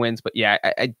up a few wins, but yeah,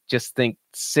 I just think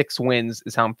 6 wins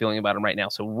is how I'm feeling about them right now.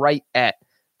 So right at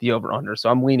the over-under.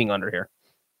 So I'm leaning under here.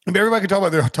 Everybody can talk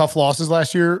about their tough losses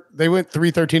last year. They went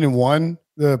 3-13-1.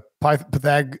 The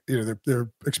Pythag, their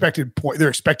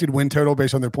expected win total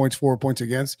based on their points for, points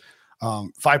against,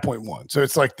 5.1. So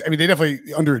it's like, they definitely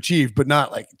underachieved, but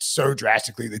not like so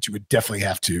drastically that you would definitely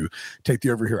have to take the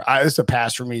over here. It's a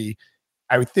pass for me.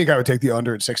 I would think I would take the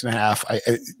under at 6.5.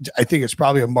 I think it's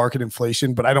probably a market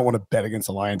inflation, but I don't want to bet against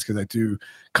the Lions because I do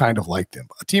kind of like them.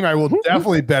 A team I will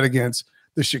definitely bet against,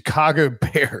 the Chicago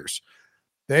Bears.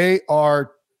 They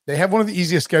have one of the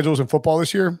easiest schedules in football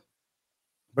this year,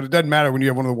 but it doesn't matter when you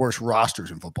have one of the worst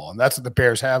rosters in football. And that's what the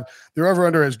Bears have. Their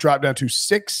over-under has dropped down to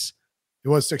 6. It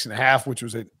was 6.5, which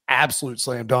was an absolute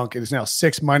slam dunk. It is now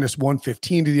 6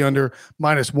 -115 to the under,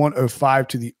 -105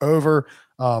 to the over.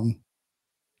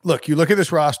 Look, you look at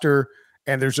this roster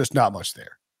and there's just not much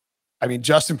there.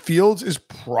 Justin Fields is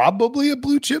probably a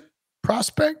blue chip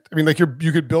prospect.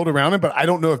 You could build around him, but I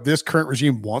don't know if this current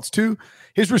regime wants to.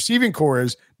 His receiving core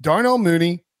is Darnell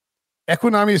Mooney,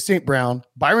 Equanimeous St. Brown,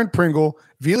 Byron Pringle,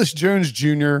 Velus Jones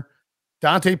Jr.,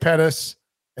 Dante Pettis,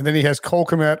 and then he has Cole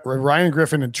Kmet, Ryan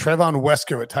Griffin, and Trevon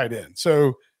Wesco at tight end.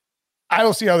 So I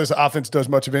don't see how this offense does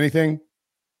much of anything.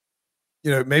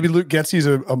 Maybe Luke Getsy's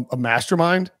a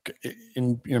mastermind,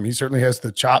 and he certainly has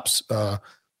the chops,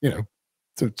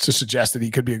 to suggest that he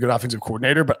could be a good offensive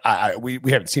coordinator. But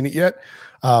we haven't seen it yet.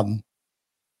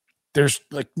 There's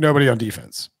like nobody on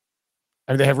defense.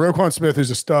 They have Roquan Smith,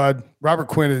 who's a stud. Robert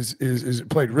Quinn is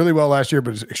played really well last year,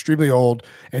 but is extremely old.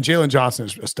 And Jalen Johnson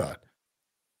is a stud.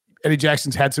 Eddie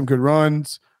Jackson's had some good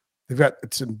runs. They've got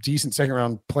some decent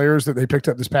second-round players that they picked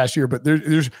up this past year, but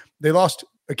they lost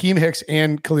Akeem Hicks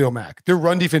and Khalil Mack. Their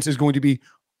run defense is going to be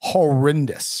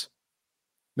horrendous.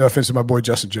 No offense to my boy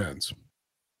Justin Jones.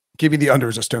 Give me the under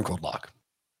as a stone cold lock.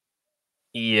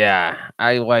 Yeah,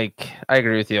 I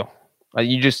agree with you.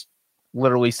 You just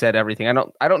literally said everything.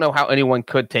 I don't know how anyone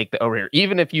could take the over here,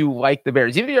 even if you like the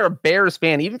Bears, even if you're a Bears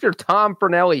fan, even if you're Tom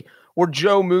Fornelli or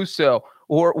Joe Musso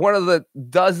or one of the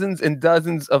dozens and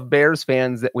dozens of Bears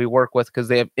fans that we work with because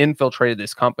they have infiltrated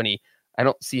this company. I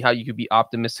don't see how you could be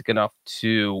optimistic enough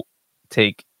to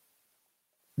take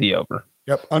the over.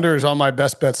 Yep, under is on my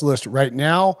best bets list right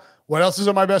now. What else is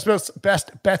on my best bets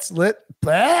list?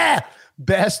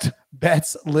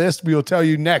 We will tell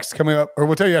you next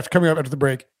we'll tell you after the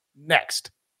break.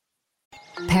 Next.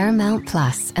 Paramount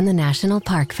Plus and the National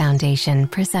Park Foundation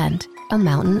present A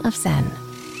Mountain of Zen.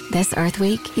 This Earth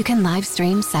Week, you can live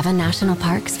stream 7 national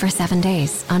parks for 7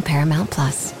 days on Paramount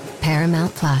Plus.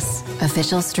 Paramount Plus,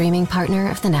 official streaming partner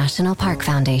of the National Park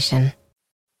Foundation.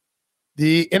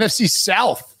 The NFC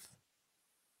South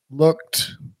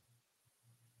looked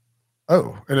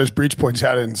Oh, and as Breach points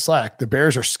out in Slack, the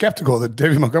Bears are skeptical that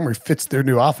David Montgomery fits their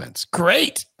new offense.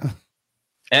 Great.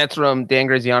 That's from Dan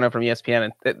Graziano from ESPN.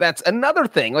 And that's another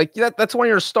thing. Like that's one of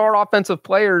your star offensive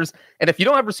players. And if you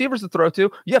don't have receivers to throw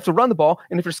to, you have to run the ball.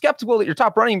 And if you're skeptical that your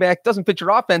top running back doesn't fit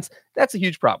your offense, that's a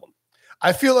huge problem.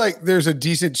 I feel like there's a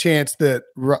decent chance that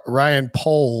Ryan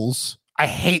Poles, I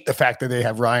hate the fact that they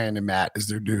have Ryan and Matt as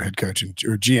their new head coach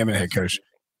or GM and head coach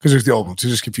because there's the old ones.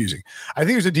 It's just confusing. I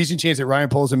think there's a decent chance that Ryan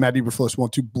Poles and Matt Eberflus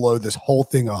want to blow this whole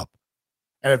thing up.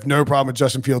 And have no problem with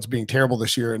Justin Fields being terrible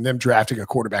this year and them drafting a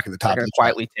quarterback at the top.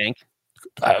 Quietly tank.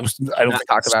 Don't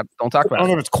talk about it. I don't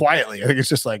know if it's quietly. I think it's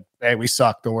just like, hey, we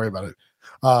suck. Don't worry about it.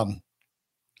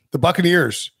 The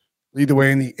Buccaneers lead the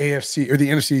way in the AFC or the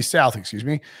NFC South, excuse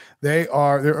me. Their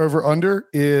over under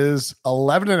is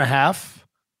 11.5.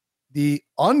 The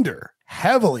under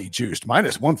heavily juiced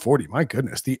 -140. My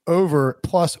goodness. The over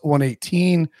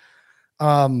 +118.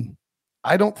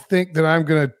 I don't think that I'm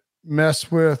going to mess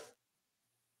with.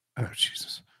 Oh,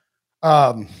 Jesus.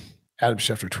 Adam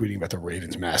Schefter tweeting about the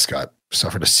Ravens mascot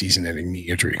suffered a season-ending knee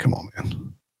injury. Come on,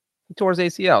 man. He tore his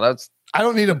ACL. I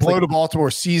don't need to blow to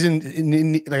Baltimore season.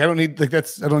 I don't need to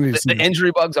the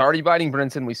injury bug's already biting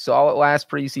Brinson. We saw it last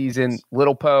preseason.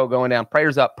 Little Poe going down.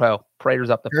 Prayers up, Poe. Prayers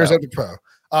up the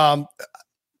Poe.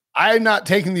 I'm not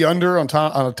taking the under on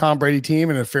a Tom Brady team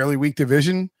in a fairly weak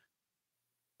division,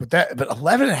 but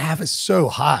 11.5 is so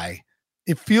high.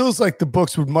 It feels like the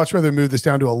books would much rather move this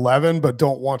down to 11, but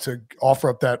don't want to offer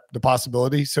up the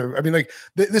possibility. So, I mean, like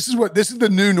this is the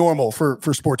new normal for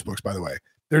sports books, by the way.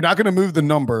 They're not going to move the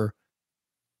number.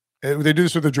 They do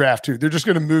this with the draft too. They're just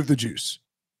going to move the juice.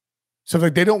 So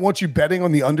like they don't want you betting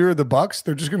on the under of the Bucks.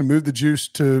 They're just going to move the juice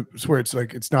to where it's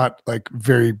like, it's not like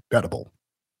very bettable.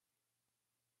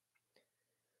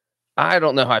 I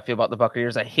don't know how I feel about the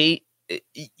Buccaneers. I hate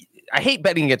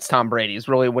betting against Tom Brady is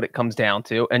really what it comes down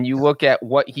to. And you look at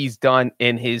what he's done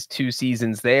in his 2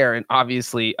 seasons there. And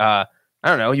obviously, I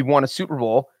don't know, he won a Super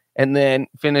Bowl and then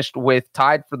finished with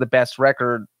tied for the best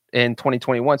record in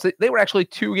 2021. So they were actually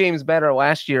 2 games better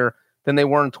last year than they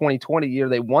were in 2020 year.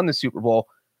 They won the Super Bowl.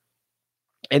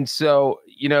 And so,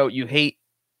 you know, you hate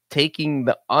taking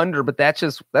the under, but that's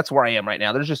where I am right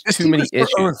now. There's just too many issues.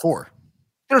 0-4.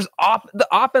 The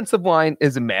offensive line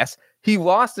is a mess. He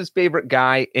lost his favorite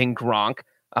guy in Gronk.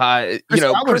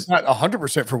 Godwin's not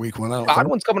 100% for week 1.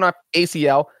 Godwin's coming off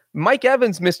ACL. Mike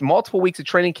Evans missed multiple weeks of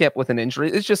training camp with an injury.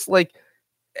 It's just like,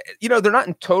 you know, they're not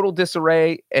in total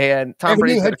disarray. And Tom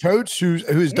Brady, head coach who's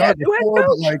done it before,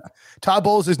 but like Todd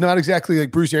Bowles is not exactly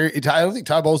like Bruce Arians. I don't think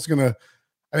Todd Bowles is gonna.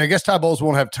 I mean, I guess Todd Bowles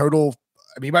won't have total.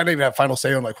 I mean, he might not even have final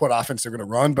say on like what offense they're going to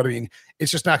run, but I mean,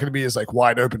 it's just not going to be as like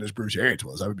wide open as Bruce Arians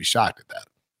was. I would be shocked at that.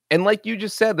 And like you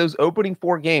just said, those opening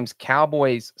 4 games,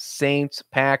 Cowboys, Saints,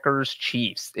 Packers,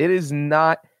 Chiefs, it is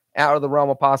not out of the realm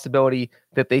of possibility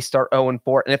that they start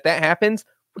 0-4. And if that happens,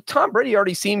 Tom Brady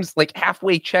already seems like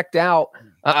halfway checked out.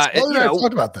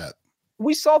 Talk about that.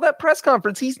 We saw that press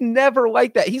conference. He's never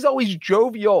like that. He's always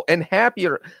jovial and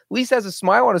happier. At least has a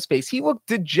smile on his face. He looked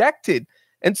dejected.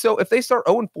 And so if they start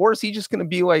 0-4, is he just going to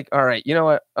be like, all right, you know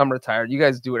what? I'm retired. You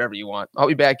guys do whatever you want. I'll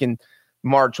be back in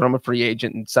March when I'm a free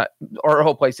agent or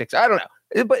he'll play 6. I don't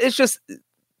know. But it's just,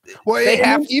 they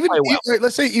have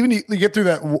let's say even you get through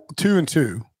that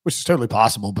 2-2, which is totally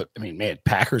possible. But I mean, man,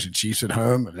 Packers and Chiefs at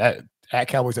home and at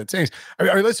Cowboys at Saints. I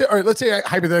mean, let's say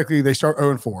hypothetically they start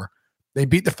 0-4. They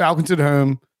beat the Falcons at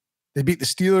home. They beat the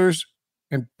Steelers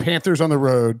and Panthers on the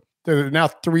road. They're now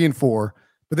 3-4.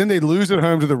 But then they lose at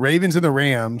home to the Ravens and the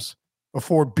Rams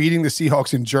before beating the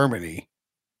Seahawks in Germany.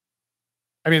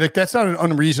 I mean, like that's not an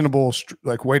unreasonable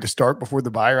like way to start before the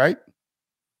bye, right?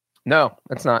 No,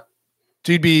 that's not.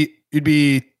 So you'd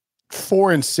be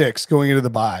 4-6 going into the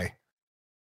bye,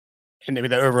 and maybe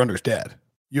that over under is dead.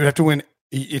 You'd have to win.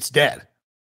 It's dead.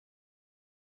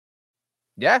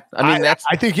 Yeah, I mean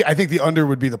I think the under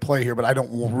would be the play here, but I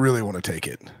don't really want to take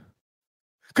it.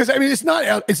 Because I mean, it's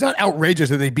not outrageous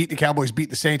that they beat the Cowboys,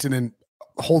 beat the Saints, and then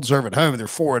hold serve at home, and they're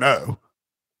 4-0. You know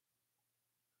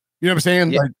what I'm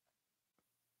saying?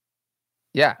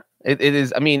 Yeah, it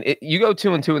is. I mean, you go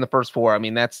 2-2 in the first 4. I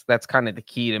mean, that's kind of the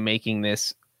key to making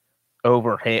this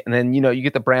over hit. And then you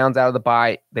get the Browns out of the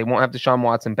bye. They won't have Deshaun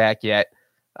Watson back yet,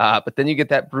 but then you get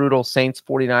that brutal Saints,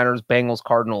 49ers, Bengals,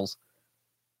 Cardinals.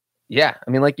 Yeah,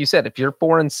 I mean, like you said, if you're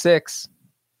 4-6,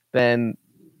 then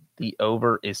the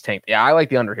over is tanked. Yeah, I like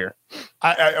the under here.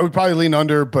 I would probably lean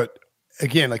under, but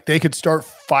again, like they could start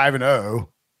 5-0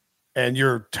 and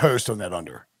you're toast on that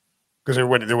under because they're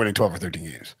winning 12 or 13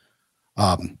 games.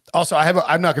 Also,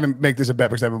 I'm not going to make this a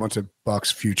bet because I have a bunch of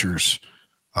Bucks futures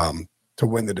to to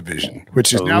win the division,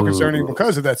 which is now concerning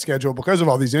because of that schedule, because of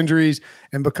all these injuries,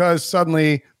 and because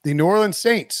suddenly the New Orleans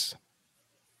Saints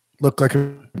look like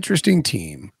an interesting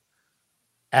team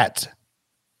at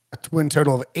a win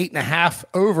total of 8.5,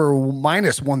 over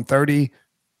 -130,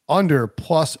 under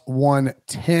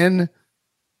 +110.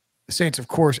 The Saints, of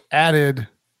course, added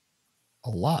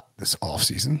a lot this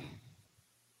offseason,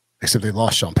 except they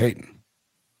lost Sean Payton.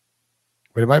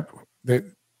 Wait,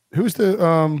 who's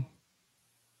the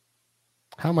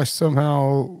how am I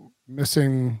somehow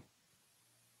missing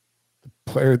the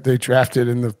player they drafted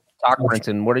in the Doc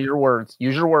Brinson? What are your words?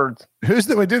 Use your words. Who's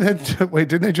the didn't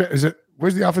they is it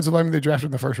where's the offensive lineman they drafted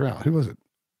in the first round? Who was it?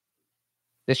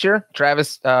 This year?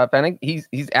 Travis Fennig.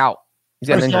 He's out. He's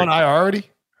got an injury. On IR already?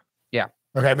 Yeah.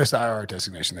 Okay, I missed the IR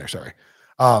designation there. Sorry.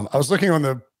 I was looking on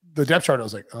the depth chart. I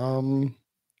was like, we're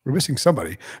missing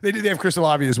somebody. They have Chris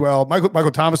Olave as well.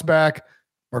 Michael Thomas back.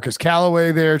 Marcus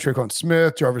Callaway there. Tre'Quan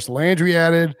Smith. Jarvis Landry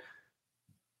added.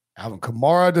 Alvin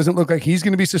Kamara doesn't look like he's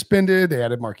going to be suspended. They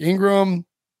added Mark Ingram.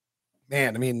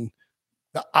 Man, I mean,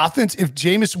 the offense, if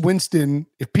Jameis Winston,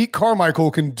 if Pete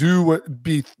Carmichael can do what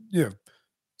be,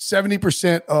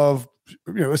 70% of,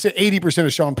 let's say 80%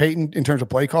 of Sean Payton in terms of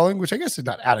play calling, which I guess is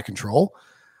not out of control,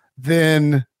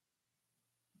 then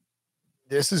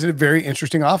this is a very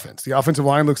interesting offense. The offensive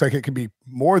line looks like it could be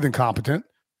more than competent.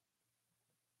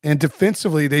 And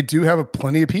defensively, they do have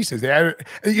plenty of pieces. They added,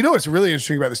 what's really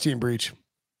interesting about this team, Breach?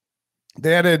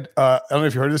 They added, I don't know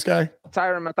if you heard of this guy.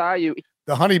 Tyrann Mathieu.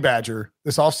 The Honey Badger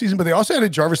this offseason, but they also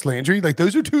added Jarvis Landry. Like,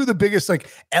 those are two of the biggest,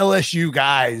 LSU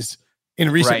guys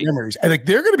in recent memories. And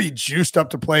they're going to be juiced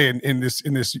up to play in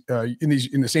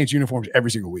the Saints uniforms every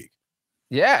single week.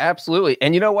 Yeah, absolutely.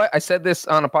 And you know what? I said this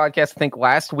on a podcast, I think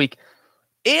last week.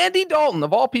 Andy Dalton,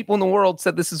 of all people in the world,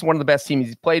 said this is one of the best teams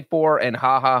he's played for, and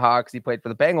because he played for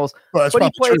the Bengals. Well, that's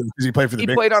probably true because he played for the Bengals.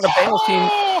 He played on a Bengals team.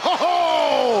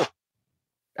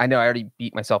 I know, I already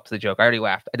beat myself to the joke. I already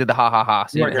laughed. I did the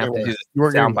so you didn't have to do the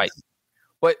soundbite.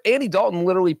 But Andy Dalton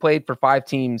literally played for 5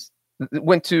 teams,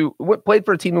 played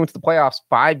for a team that went to the playoffs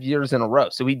 5 years in a row.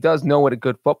 So he does know what a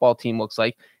good football team looks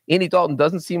like. Andy Dalton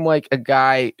doesn't seem like a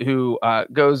guy who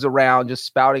goes around just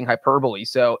spouting hyperbole.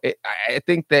 So I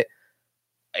think that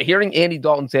hearing Andy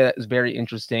Dalton say that is very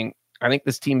interesting. I think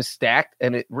this team is stacked,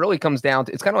 and it really comes down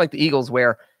to, it's kind of like the Eagles,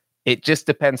 where it just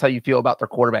depends how you feel about their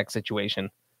quarterback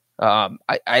situation.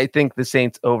 I think the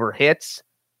Saints over hits,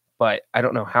 but I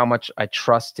don't know how much I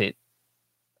trust it.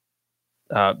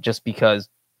 Just because,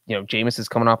 Jameis is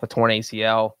coming off a torn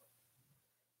ACL.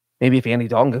 Maybe if Andy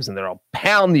Dalton goes in there, I'll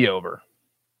pound the over.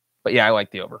 But yeah, I like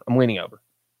the over. I'm leaning over.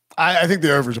 I think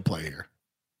the over's a play here.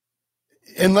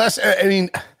 Unless,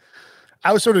 I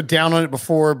was sort of down on it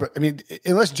before, but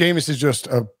unless Jameis is just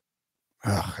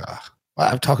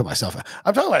I'm talking myself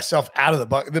out of the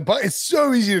Bucs. It's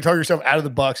so easy to talk yourself out of the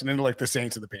Bucs and into the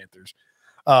Saints and the Panthers.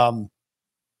 I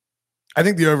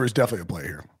think the over is definitely a play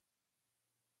here,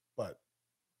 but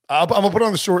I'm gonna put it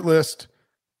on the short list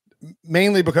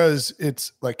mainly because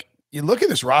it's you look at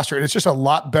this roster and it's just a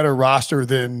lot better roster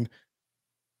than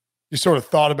you sort of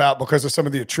thought about because of some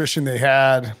of the attrition they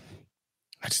had.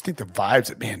 I just think the vibes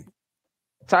that, man,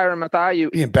 Tyrann Mathieu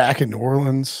being back in New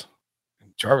Orleans,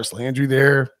 and Jarvis Landry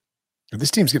there. This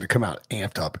team's going to come out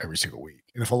amped up every single week.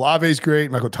 And if Olave's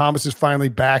great, Michael Thomas is finally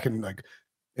back and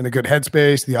in a good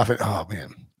headspace. The offense, oh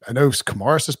man, I know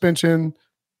Kamara suspension.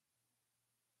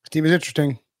 This team is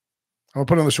interesting. I'm gonna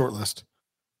put it on the short list.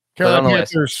 Carolina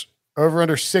Panthers over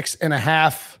under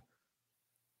 6.5.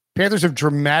 Panthers have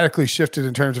dramatically shifted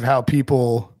in terms of how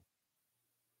people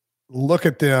look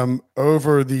at them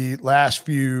over the last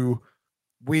few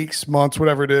weeks, months,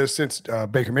 whatever it is, since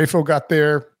Baker Mayfield got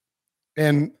there.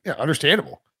 And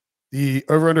understandable. The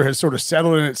over-under has sort of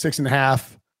settled in at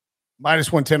 6.5,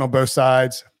 -110 on both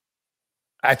sides.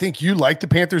 I think you like the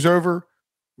Panthers over.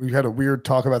 We had a weird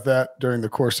talk about that during the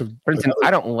course of. Brinson, I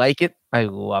don't like it. I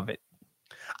love it.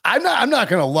 I'm not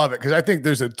going to love it because I think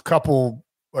there's a couple.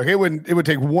 It would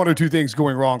take one or two things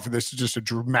going wrong for this to just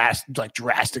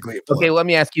drastically. Okay, let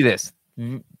me ask you this: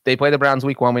 they play the Browns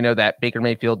week 1. We know that Baker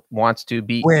Mayfield wants to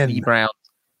beat the Browns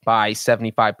by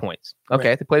 75 points.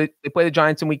 Okay, they play the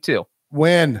Giants in week 2.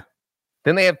 When?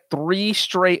 Then they have 3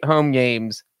 straight home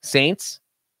games. Saints.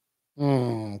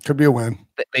 Could be a win.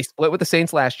 They split with the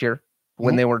Saints last year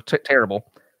when they were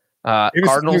terrible.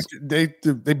 Cardinals. They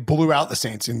blew out the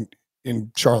Saints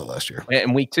in Charlotte last year.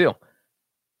 In week 2.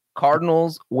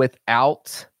 Cardinals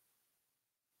without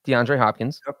DeAndre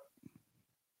Hopkins.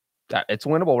 Yep. It's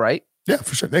winnable, right? Yeah,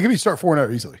 for sure. They can start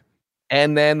 4-0 easily.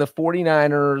 And then the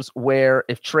 49ers, where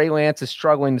if Trey Lance is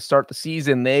struggling to start the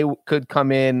season, they could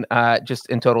come in just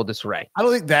in total disarray. I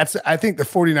don't think I think the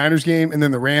 49ers game and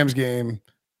then the Rams game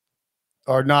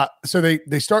are not. So let's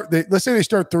say they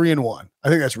start 3-1. I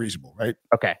think that's reasonable, right?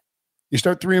 Okay. You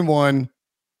start 3-1,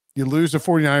 you lose the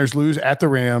 49ers, lose at the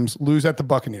Rams, lose at the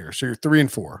Buccaneers. So you're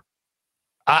 3-4.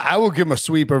 I will give them a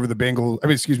sweep over the Bengals.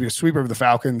 A sweep over the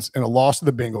Falcons and a loss to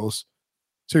the Bengals.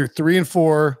 So you're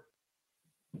 3-4.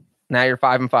 Now you're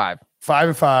 5-5.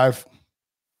 5-5.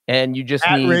 And you just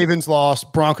need Ravens loss,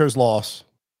 Broncos loss.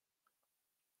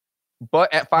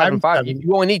 But at 5-5,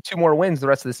 you only need 2 more wins the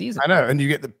rest of the season. I know. And you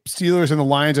get the Steelers and the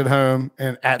Lions at home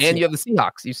and you have the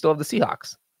Seahawks. You still have the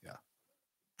Seahawks. Yeah.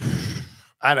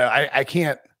 I know. I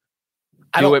can't.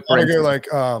 I Do don't it, want to go like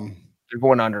you're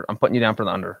going under. I'm putting you down for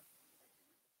the under.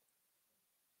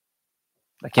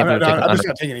 I can't. I'm just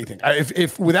not taking anything.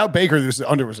 If without Baker, the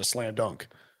under was a slam dunk.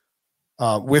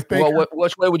 With Baker, well,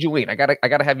 which way would you lean? I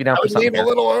gotta have you down. I would lean a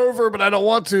little over, but I don't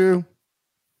want to.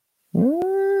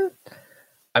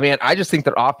 I mean, I just think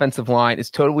their offensive line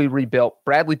is totally rebuilt.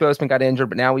 Bradley Bozeman got injured,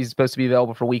 but now he's supposed to be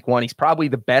available for week 1. He's probably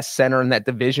the best center in that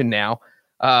division now.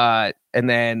 And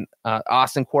then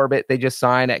Austin Corbett, they just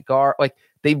signed at guard. Like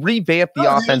they revamped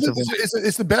the offensive line.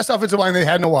 It's the best offensive line they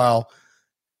had in a while.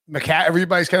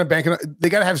 Everybody's kind of banking. They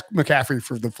got to have McCaffrey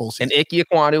for the full season. And Ike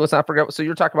Ekwonu, let's not forget. So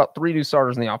you're talking about 3 new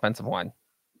starters in the offensive line.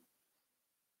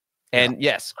 And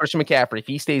yes, Christian McCaffrey, if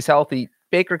he stays healthy,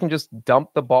 Baker can just dump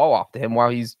the ball off to him while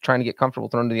he's trying to get comfortable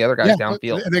throwing to the other guys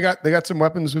downfield. They got some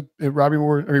weapons with Robbie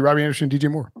Anderson,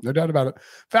 DJ Moore. No doubt about it.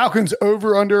 Falcons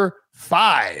over under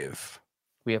 5.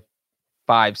 We have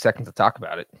 5 seconds to talk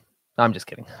about it. I'm just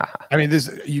kidding. I mean,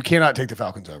 you cannot take the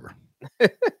Falcons over.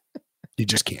 You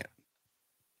just can't.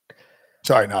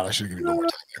 Sorry, I should give you no more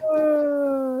time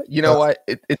there. You know what?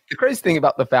 The crazy thing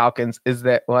about the Falcons is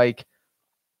that, like,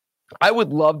 I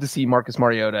would love to see Marcus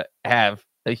Mariota have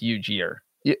a huge year.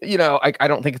 I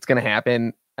don't think it's going to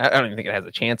happen. I don't even think it has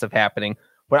a chance of happening.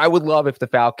 But I would love if the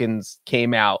Falcons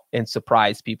came out and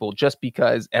surprised people, just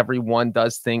because everyone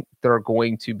does think they're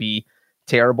going to be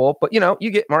terrible. But, you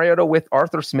get Mariota with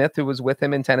Arthur Smith, who was with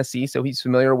him in Tennessee, so he's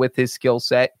familiar with his skill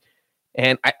set.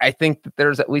 And I think that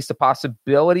there's at least a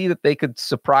possibility that they could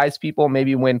surprise people,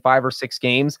 maybe win 5 or 6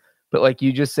 games. But like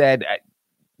you just said,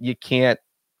 you can't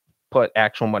put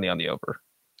actual money on the over.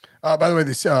 By the way,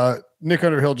 this Nick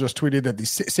Underhill just tweeted that the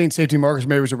Saints safety Marcus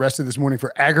May was arrested this morning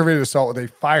for aggravated assault with a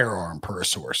firearm, per a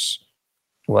source.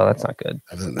 Well, that's not good.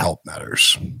 That doesn't help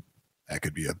matters. That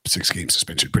could be a 6-game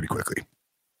suspension pretty quickly.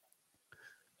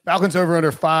 Falcons over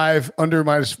under 5, under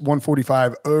minus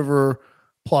 145, over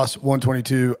plus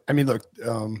 122. I mean, look,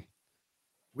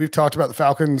 we've talked about the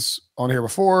Falcons on here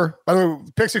before. By the way,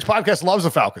 Pick Six Podcast loves the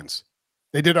Falcons.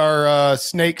 They did our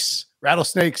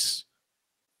rattlesnakes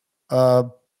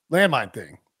landmine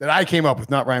thing that I came up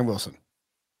with, not Ryan Wilson.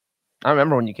 I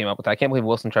remember when you came up with that. I can't believe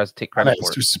Wilson tries to take credit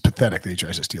for it. It's just pathetic that he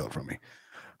tries to steal it from me.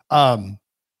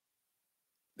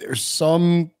 There's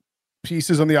some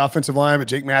pieces on the offensive line, but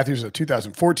Jake Matthews is a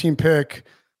 2014 pick.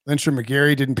 Lindstrom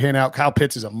McGarry didn't pan out. Kyle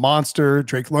Pitts is a monster.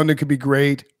 Drake London could be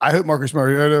great. I hope Marcus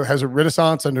Mariota has a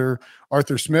renaissance under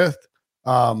Arthur Smith.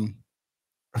 But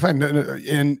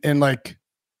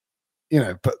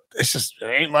it's just,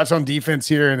 there ain't much on defense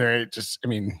here. And I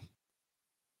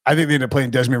think they end up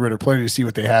playing Desmond Ridder plenty to see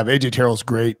what they have. AJ Terrell's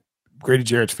great. Grady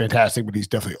Jarrett's fantastic, but he's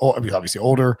definitely obviously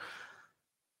older.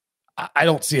 I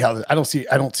don't see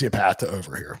a path to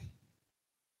over here.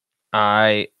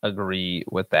 I agree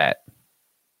with that.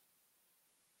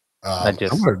 I'm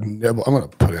gonna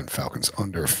put in Falcons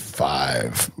under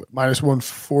 5. Minus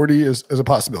 140 is a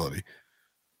possibility.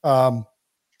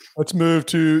 Let's move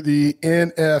to the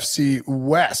NFC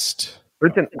West.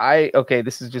 Brenton,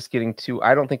 this is just getting too.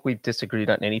 I don't think we've disagreed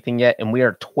on anything yet, and we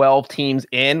are 12 teams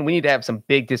in. We need to have some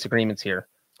big disagreements here.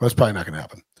 Well, that's probably not going to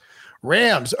happen.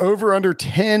 Rams over under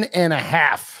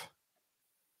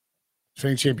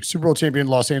 10.5. Super Bowl champion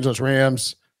Los Angeles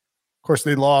Rams. Of course,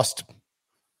 they lost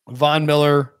Von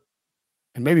Miller,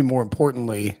 and maybe more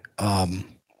importantly, I'm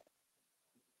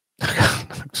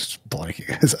just blanking.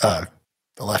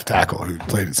 The left tackle who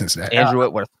played at Cincinnati. Andrew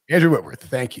Whitworth.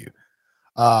 Thank you.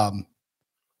 Of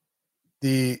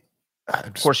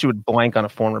course, you would blank on a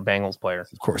former Bengals player.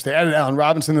 Of course. They added Allen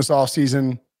Robinson this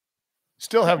offseason. They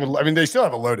still have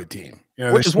a loaded team.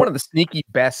 Which is one of the sneaky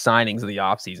best signings of the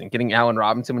offseason, getting Allen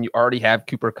Robinson when you already have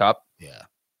Cooper Kupp. Yeah.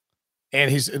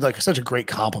 And he's like such a great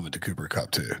compliment to Cooper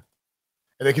Kupp, too.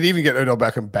 And they could even get Odell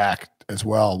Beckham back as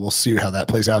well. We'll see how that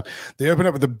plays out. They open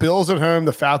up with the Bills at home,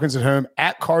 the Falcons at home,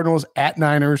 at Cardinals, at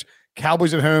Niners,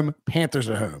 Cowboys at home, Panthers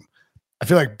at home. I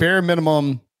feel like bare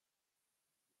minimum,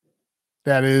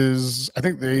 that is, I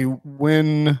think they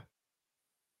win,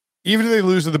 even if they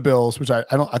lose to the Bills, which I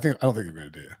don't think they're going to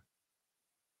do.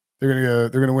 They're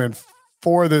going to win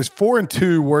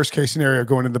 4-2 worst case scenario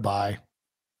going into the bye.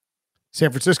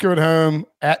 San Francisco at home,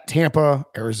 at Tampa,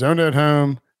 Arizona at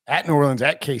home, at New Orleans,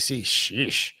 at KC,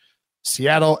 sheesh.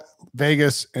 Seattle,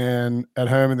 Vegas, and at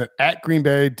home, and then at Green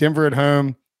Bay, Denver at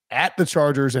home, at the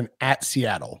Chargers, and at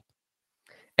Seattle.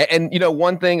 And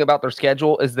one thing about their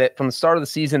schedule is that from the start of the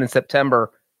season in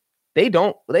September, they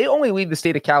only leave the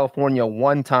state of California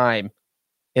one time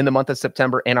in the month of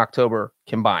September and October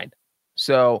combined.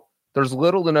 So there's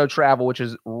little to no travel, which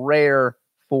is rare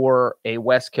for a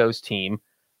West Coast team.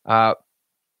 They're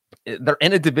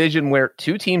in a division where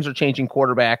two teams are changing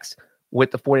quarterbacks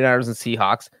with the 49ers and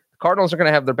Seahawks. The Cardinals are going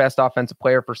to have their best offensive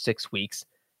player for 6 weeks.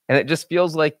 And it just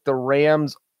feels like the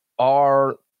Rams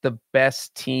are the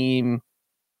best team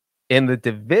in the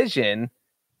division.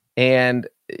 And,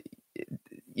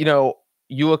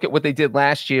 you look at what they did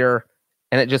last year,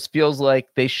 and it just feels like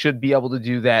they should be able to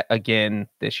do that again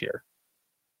this year.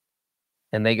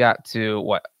 And they got to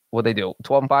what they do?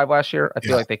 12-5 last year. I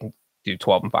feel like they can do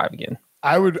 12-5 again.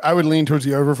 I would lean towards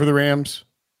the over for the Rams.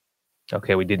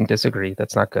 Okay, we didn't disagree.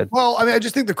 That's not good. Well, I mean, I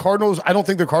just think the Cardinals, I don't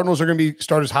think the Cardinals are going to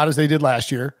start as hot as they did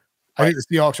last year. I think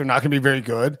the Seahawks are not going to be very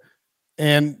good.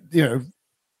 And,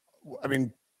 I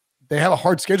mean, they have a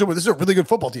hard schedule, but this is a really good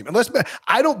football team.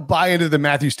 I don't buy into the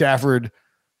Matthew Stafford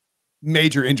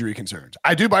major injury concerns.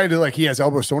 I do buy into he has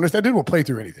elbow soreness. That dude will play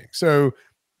through anything. So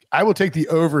I will take the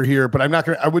over here, but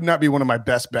I would not be one of my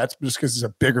best bets just because it's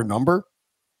a bigger number.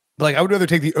 But I would rather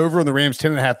take the over on the Rams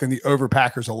 10.5 than the over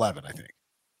Packers 11, I think.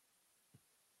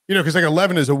 Because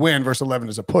 11 is a win versus 11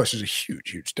 is a push is a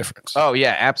huge, huge difference. Oh,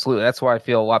 yeah, absolutely. That's why I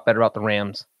feel a lot better about the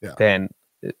Rams than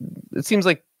it seems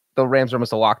like the Rams are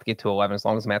almost a lock to get to 11 as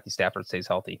long as Matthew Stafford stays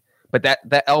healthy. But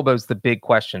that elbow's the big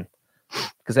question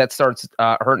because that starts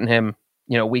hurting him,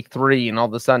 week 3, and all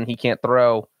of a sudden he can't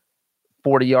throw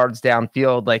 40 yards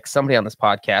downfield like somebody on this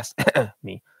podcast,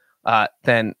 me,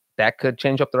 then that could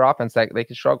change up their offense. That they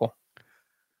could struggle.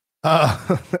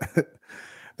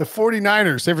 The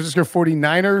 49ers, San Francisco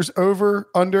 49ers over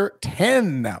under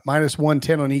 10, minus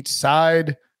 110 on each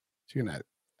side. So you're gonna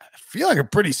feel like a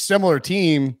pretty similar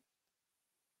team.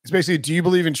 It's basically, do you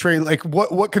believe in Trey?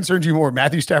 What concerns you more,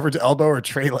 Matthew Stafford's elbow or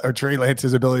Trey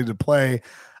Lance's ability to play?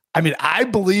 I mean, I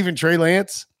believe in Trey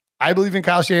Lance. I believe in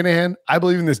Kyle Shanahan. I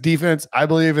believe in this defense. I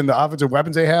believe in the offensive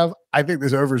weapons they have. I think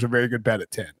this over is a very good bet at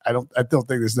 10. I don't think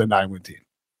this is a 9-win team.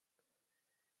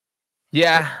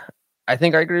 Yeah, I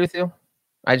think I agree with you.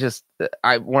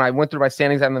 When I went through my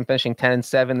standings, I have them finishing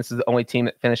 10-7. This is the only team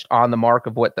that finished on the mark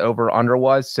of what the over/under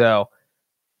was. So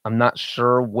I'm not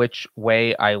sure which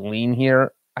way I lean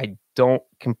here. I don't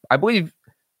know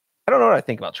what I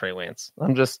think about Trey Lance.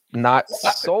 I'm just not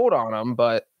sold on him,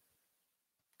 but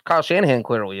Kyle Shanahan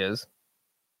clearly is.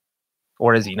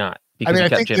 Or is he not? Because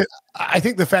I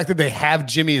think the fact that they have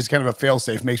Jimmy as kind of a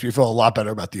fail-safe makes me feel a lot better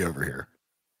about the over here.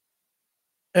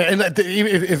 And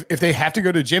if they have to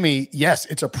go to Jimmy, yes,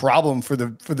 it's a problem for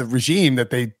the regime that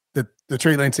the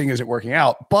Trey Lance thing isn't working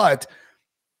out, but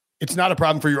it's not a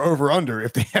problem for your over under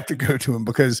if they have to go to him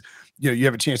because you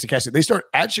have a chance to catch it. They start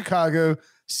at Chicago,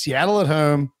 Seattle at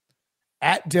home,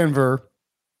 at Denver,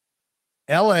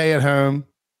 LA at home,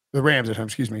 the Rams at home,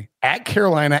 at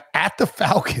Carolina, at the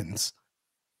Falcons.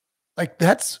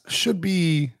 That should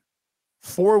be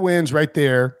 4 wins right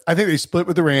there. I think they split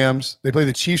with the Rams. They play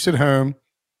the Chiefs at home.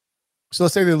 So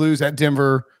let's say they lose at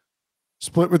Denver,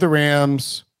 split with the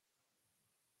Rams,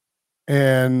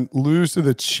 and lose to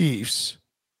the Chiefs.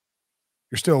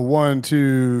 You're still 1,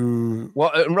 2.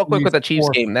 Well, real quick with the Chiefs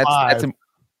game,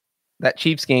 that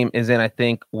Chiefs game is in, I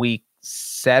think, week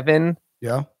 7.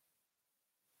 Yeah.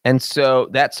 And so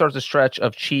that starts a stretch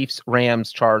of Chiefs,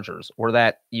 Rams, Chargers, where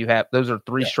those are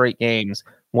 3 straight games,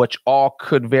 which all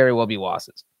could very well be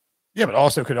losses. Yeah, but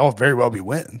also could all very well be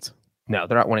wins. No,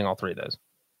 they're not winning all 3 of those.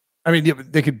 I mean,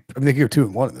 they could go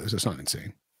 2-1 of those. That's not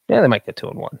insane. Yeah, they might get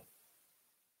 2-1.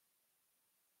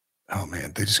 Oh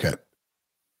man, they just got.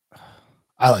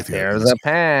 I like the. There's a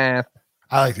path.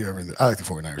 I like the over. I like the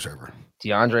 49ers over.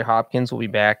 DeAndre Hopkins will be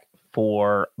back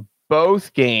for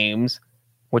both games,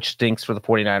 which stinks for the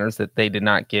 49ers that they did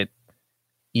not get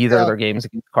either of their games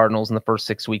against the Cardinals in the first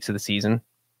 6 weeks of the season.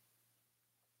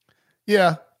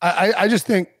 Yeah, I just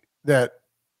think that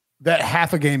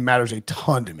half a game matters a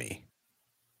ton to me.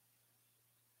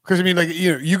 Because I mean,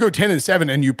 you go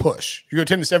 10-7 and you push. You go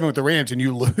 10-7 with the Rams and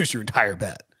you lose your entire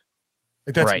bet.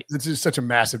 Right. It's just such a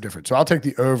massive difference. So I'll take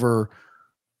the over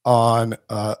on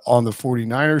the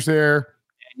 49ers there.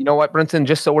 You know what, Brinson?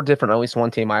 Just so we're different, at least one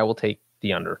team, I will take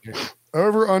the under.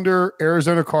 over under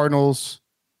Arizona Cardinals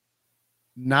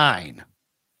 9.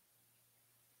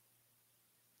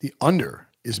 The under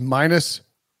is minus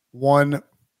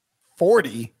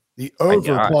 140. The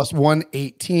over plus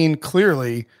 118.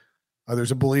 Clearly,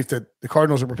 there's a belief that the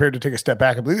Cardinals are prepared to take a step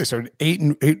back. I believe they started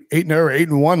 8-0 or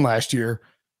 8-1 last year.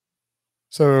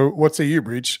 So what say you,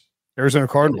 Breach? Arizona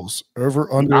Cardinals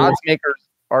over under. Odds makers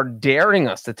are daring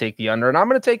us to take the under, and I'm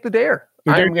going to take the dare.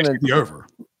 I'm going to take the over.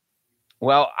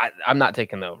 Well, I'm not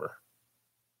taking the over.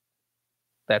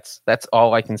 That's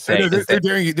all I can say. They're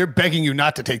daring you. They're begging you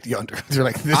not to take the under. They're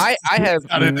like, I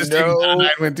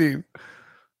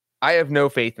have no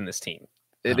faith in this team.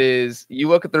 It is, you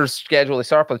look at their schedule, they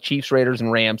start off with Chiefs, Raiders,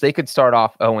 and Rams. They could start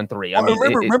off 0-3. I mean,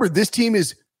 remember, this team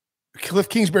is Cliff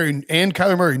Kingsbury and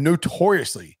Kyler Murray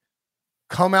notoriously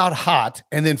come out hot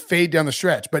and then fade down the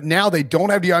stretch. But now they don't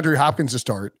have DeAndre Hopkins to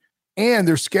start, and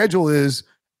their schedule is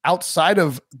outside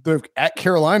of at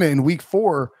Carolina in week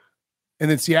 4,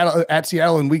 and then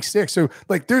Seattle in week 6. So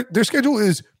like their schedule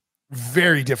is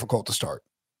very difficult to start.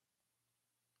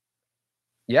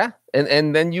 Yeah.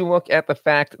 And then you look at the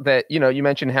fact that, you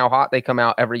mentioned how hot they come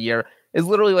out every year. Is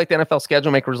literally like the NFL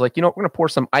schedule makers like, we're going to pour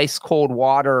some ice cold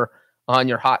water on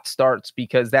your hot starts,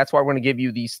 because that's why we're going to give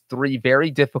you these 3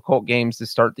 very difficult games to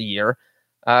start the year.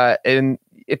 And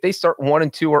if they start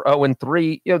 1-2 or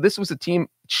 0-3, this was a team.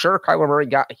 Sure, Kyler Murray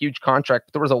got a huge contract,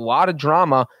 but there was a lot of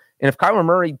drama. And if Kyler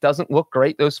Murray doesn't look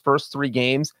great those first 3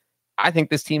 games, I think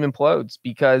this team implodes,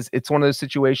 because it's one of those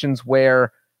situations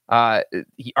where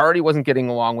he already wasn't getting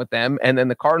along with them. And then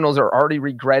the Cardinals are already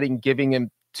regretting giving him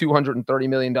 $230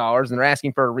 million, and they're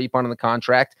asking for a refund on the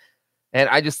contract. And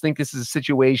I just think this is a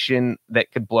situation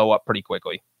that could blow up pretty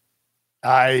quickly.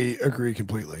 I agree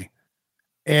completely.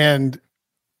 And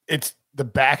it's the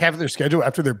back half of their schedule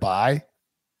after their bye.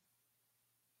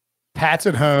 Pats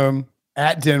at home,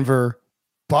 at Denver,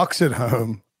 Bucks at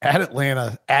home, at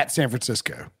Atlanta, at San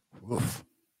Francisco. Oof.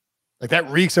 Like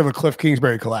that reeks of a Cliff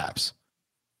Kingsbury collapse.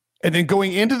 And then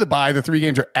going into the bye, the 3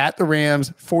 games are at the Rams,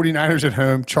 49ers at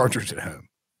home, Chargers at home.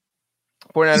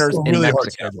 49ers in really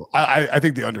Mexico. I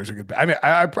think the unders are good. I mean,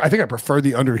 I think I prefer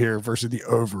the under here versus the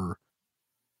over.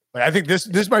 Like, I think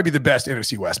this might be the best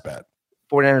NFC West bet.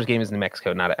 49ers game is in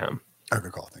Mexico, not at home. Oh,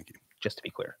 good call. Thank you. Just to be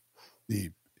clear.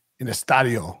 In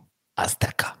Estadio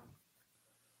Azteca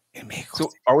in Mexico.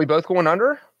 So are we both going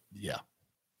under? Yeah.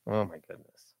 Oh my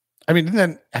goodness. I mean,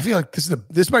 then I feel like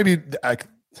this might be like.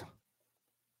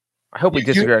 I hope we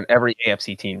disagree on every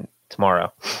AFC team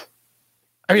tomorrow.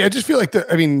 I mean, I just feel like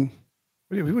what are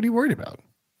you worried about?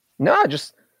 No,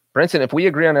 just Brinson, if we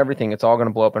agree on everything, it's all going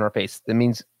to blow up in our face. That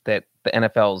means that the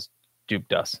NFL's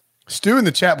duped us. Stu in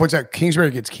the chat points out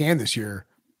Kingsbury gets canned this year.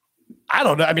 I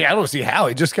don't know. I mean, I don't see how.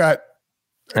 He just got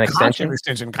an extension.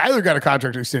 Kyler got a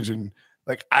contract extension.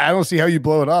 Like, I don't see how you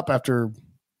blow it up after.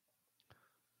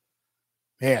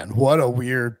 Man, what a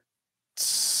weird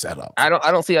setup. I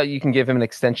don't see how you can give him an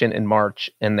extension in March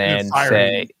and then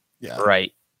say,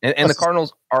 right. And the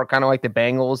Cardinals are kind of like the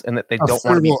Bengals, and that they don't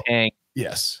want to be paying.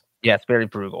 Yes. Yes, very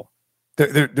frugal.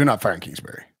 They're not firing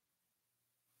Kingsbury.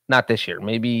 Not this year.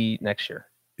 Maybe next year.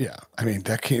 Yeah, I mean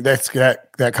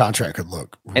that contract could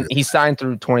look. And he signed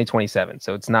through 2027,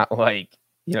 so it's not like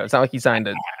it's not like he signed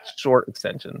a short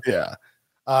extension. Yeah.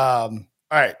 All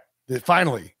right.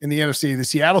 Finally, in the NFC, the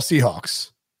Seattle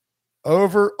Seahawks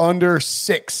over under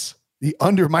 6. The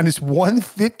under minus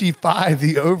 155.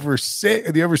 The over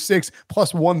 6. The over 6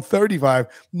 plus 135.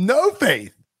 No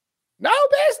faith. No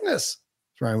business.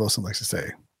 As Ryan Wilson likes to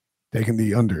say, taking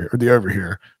the under or the over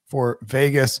here for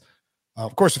Vegas.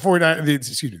 Of course, the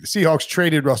Seahawks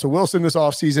traded Russell Wilson this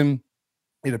offseason.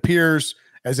 It appears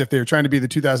as if they're trying to be the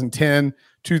 2010,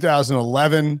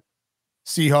 2011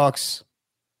 Seahawks,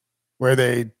 where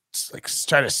they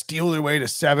try to steal their way to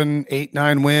 7, 8,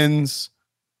 9 wins.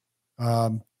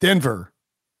 Denver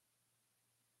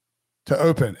to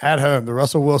open at home, the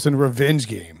Russell Wilson revenge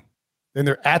game. Then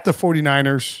they're at the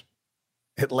 49ers,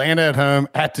 Atlanta at home,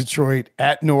 at Detroit,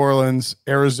 at New Orleans,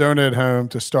 Arizona at home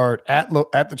to start, at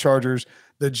the Chargers,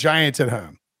 the Giants at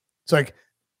home. It's like,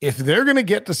 if they're going to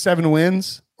get to 7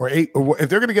 wins or 8, or if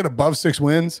they're going to get above 6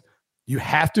 wins, you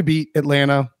have to beat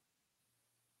Atlanta.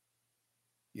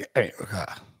 Yeah,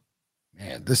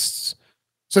 man,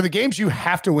 so the games you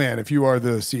have to win if you are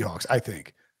the Seahawks, I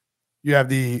think. You have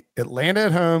the Atlanta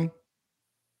at home,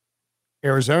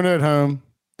 Arizona at home,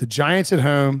 the Giants at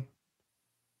home,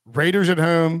 Raiders at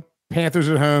home, Panthers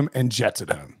at home, and Jets at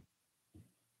home.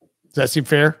 Does that seem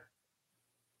fair?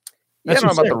 I don't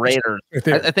know about the Raiders.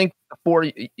 I think for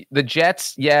the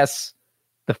Jets, yes.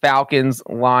 The Falcons,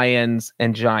 Lions,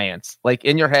 and Giants. Like,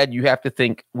 in your head, you have to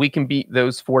think we can beat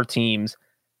those 4 teams.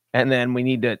 and then we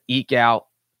need to eke out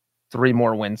 3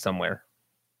 more wins somewhere.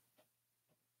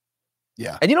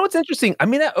 Yeah. And you know what's interesting? I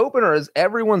mean, that opener is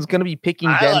everyone's going to be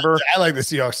picking Denver. I like the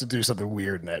Seahawks to do something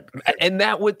weird in that. And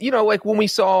that would, like when we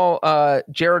saw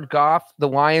Jared Goff, the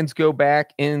Lions go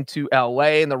back into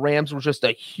LA and the Rams were just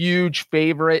a huge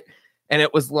favorite. And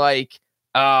it was like,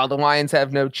 the Lions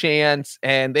have no chance.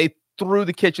 And they threw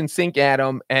the kitchen sink at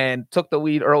them and took the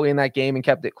lead early in that game and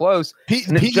kept it close.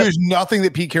 There's nothing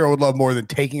that Pete Carroll would love more than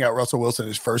taking out Russell Wilson in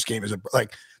his first game as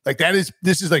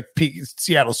this is like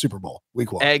Seattle Super Bowl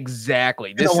week 1.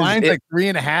 Exactly. The line's like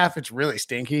 3.5. It's really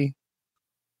stinky.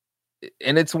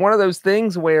 And it's one of those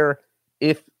things where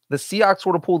if the Seahawks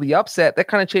were to pull the upset, that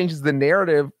kind of changes the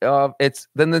narrative of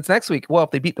then it's next week. Well,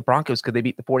 if they beat the Broncos, could they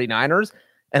beat the 49ers?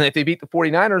 And if they beat the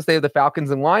 49ers, they have the Falcons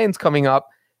and Lions coming up.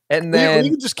 And then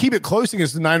you can just keep it close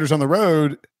against the Niners on the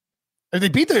road. If they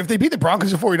beat the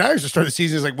Broncos and 49ers to start the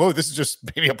season, it's like, whoa, this is just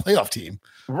maybe a playoff team.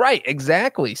 Right,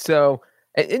 exactly. So,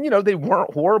 and they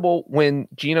weren't horrible when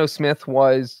Geno Smith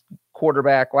was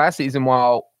quarterback last season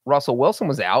while Russell Wilson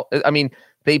was out. I mean,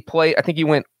 they play, I think he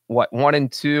went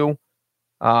 1-2.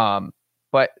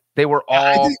 But they were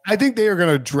all I think they are going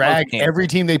to drag every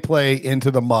team they play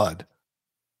into the mud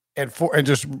and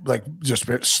just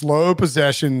slow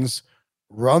possessions,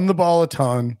 run the ball a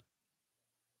ton.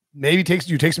 Maybe take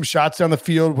some shots down the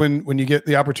field when you get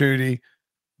the opportunity.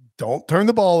 Don't turn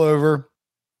the ball over,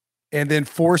 and then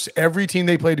force every team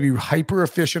they play to be hyper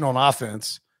efficient on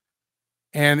offense.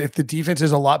 And if the defense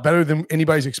is a lot better than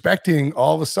anybody's expecting,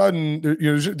 all of a sudden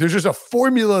there's just a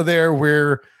formula there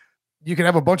where you can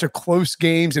have a bunch of close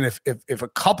games, and if a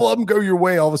couple of them go your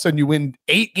way, all of a sudden you win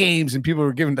 8 games, and people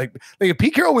are giving like if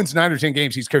Pete Carroll wins 9 or 10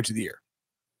 games, he's coach of the year.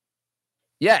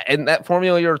 Yeah, and that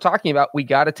formula you're talking about, we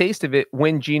got a taste of it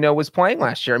when Geno was playing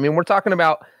last year. I mean, we're talking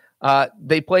about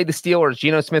they played the Steelers.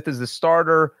 Geno Smith is the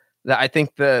starter. I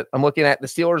think I'm looking at the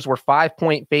Steelers were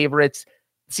 5-point favorites.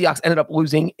 Seahawks ended up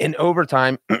losing in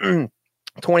overtime,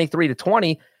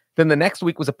 23-20. Then the next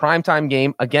week was a primetime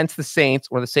game against the Saints,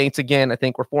 where the Saints, again, I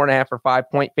think were 4.5 or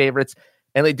 5-point favorites.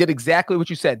 And they did exactly what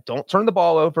you said. Don't turn the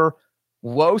ball over,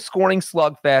 low scoring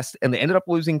slugfest. And they ended up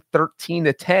losing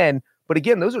 13-10. But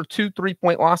again, those are 2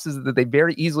 3-point losses that they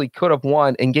very easily could have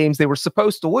won in games they were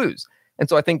supposed to lose. And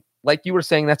so I think, like you were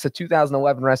saying, that's a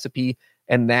 2011 recipe.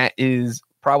 And that is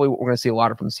probably what we're going to see a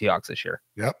lot of from the Seahawks this year.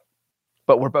 Yep.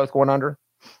 But we're both going under?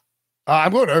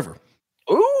 I'm going over.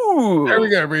 Ooh. There we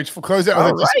go, Reach. We'll close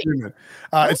out with a disagreement.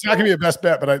 It's not going to be a best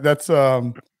bet, but that's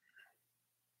going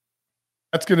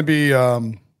to be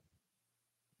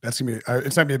it's not going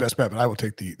to be a best bet, but I will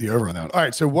take the over on that one. All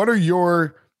right. So what are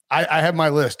your I have my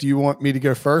list. Do you want me to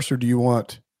go first, or do you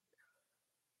want?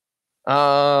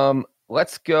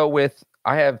 Let's go with.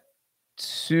 I have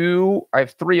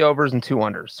 3 overs and 2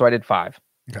 unders, so I did 5.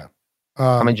 Okay.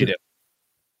 How many did you do?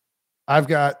 I've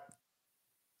got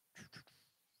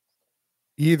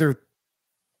either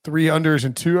 3 unders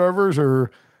and 2 overs,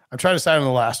 or I'm trying to decide on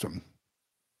the last one.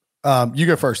 You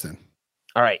go first, then.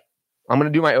 All right. I'm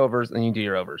going to do my overs, and you do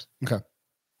your overs. Okay.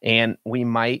 And we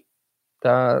might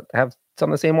have some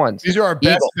of the same ones. These are our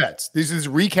best bets. This is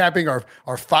recapping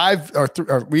our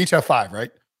 5. We each have 5,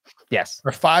 right? Yes.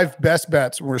 Our 5 best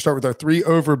bets. We're going to start with our 3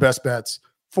 over best bets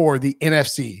for the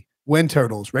NFC win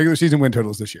totals, regular season win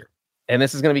totals this year. And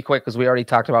this is going to be quick because we already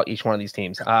talked about each one of these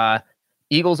teams.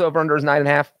 Eagles over under is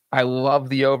 9.5. I love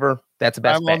the over. That's the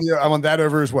best bet. I'm on that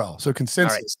over as well. So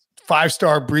consensus,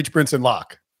 5-star Breech Brinson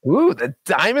lock. Ooh, the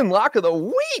diamond lock of the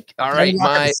week. All right,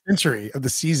 my century of the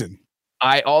season.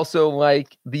 I also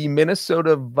like the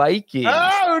Minnesota Vikings.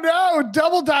 Oh no,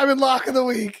 double diamond lock of the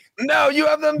week. No, you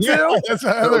have them too. Yeah, that's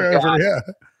another over. Yeah.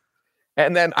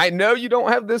 And then I know you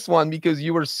don't have this one because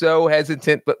you were so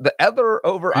hesitant, but the other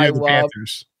over I love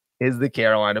Panthers. Is the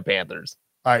Carolina Panthers.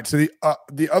 All right, so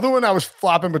the other one I was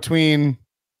flopping between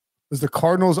was the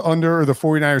Cardinals under or the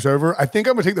 49ers over. I think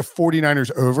I'm going to take the 49ers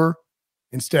over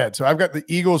instead. So I've got the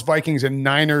Eagles, Vikings, and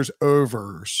Niners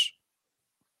overs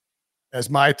as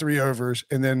my 3 overs.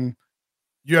 And then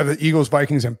you have the Eagles,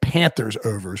 Vikings, and Panthers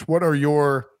overs. What are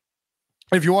your,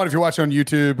 if you're watching on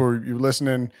YouTube or you're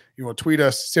listening, you want to tweet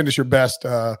us, send us your best,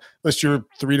 list your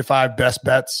 3 to 5 best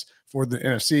bets for the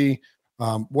NFC.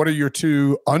 What are your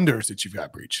 2 unders that you've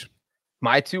got, Breech?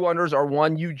 My 2 unders are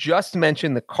one you just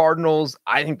mentioned, the Cardinals.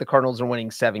 I think the Cardinals are winning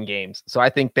 7 games. So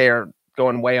I think they're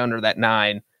going way under that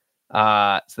 9.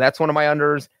 So that's one of my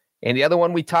unders. And the other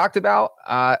one we talked about,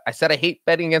 I said I hate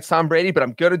betting against Tom Brady, but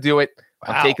I'm going to do it.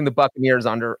 Wow. I'm taking the Buccaneers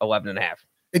under 11.5.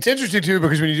 It's interesting, too,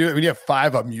 because when you have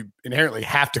 5 of them, you inherently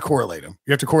have to correlate them.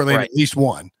 You have to correlate at least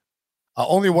one.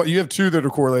 Only one. You have 2 that are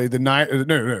correlated. The 9.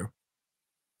 No.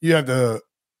 You have the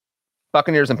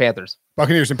Buccaneers and Panthers.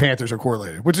 Buccaneers and Panthers are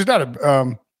correlated, which is not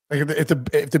a if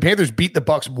the Panthers beat the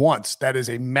Bucs once, that is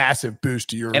a massive boost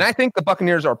to your. And I think the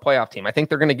Buccaneers are a playoff team. I think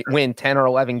they're going to win 10 or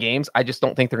 11 games. I just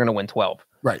don't think they're going to win 12.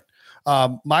 Right.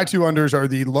 My two unders are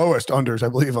the lowest unders, I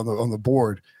believe, on the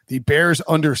board. The Bears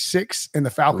under 6 and the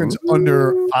Falcons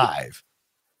under 5.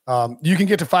 You can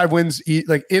get to 5 wins.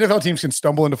 Like NFL teams can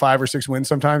stumble into 5 or 6 wins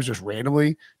sometimes, just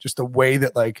randomly. Just the way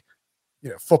that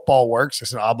football works.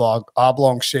 It's an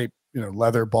oblong shaped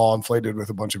leather ball inflated with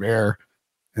a bunch of air,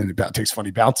 and it takes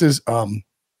funny bounces.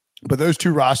 But those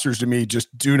two rosters to me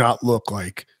just do not look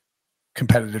like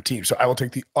competitive teams. So I will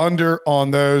take the under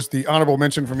on those. The honorable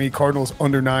mention for me, Cardinals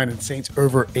under 9 and Saints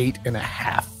over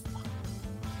 8.5.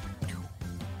 All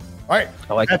right.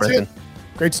 I like it.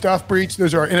 Great stuff, Breech.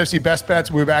 Those are our NFC best bets.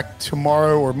 We'll be back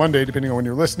tomorrow or Monday, depending on when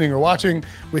you're listening or watching,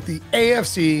 with the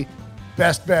AFC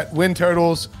best bet win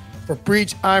totals. For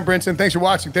Breech, I'm Brinson. Thanks for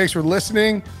watching. Thanks for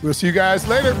listening. We'll see you guys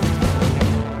later.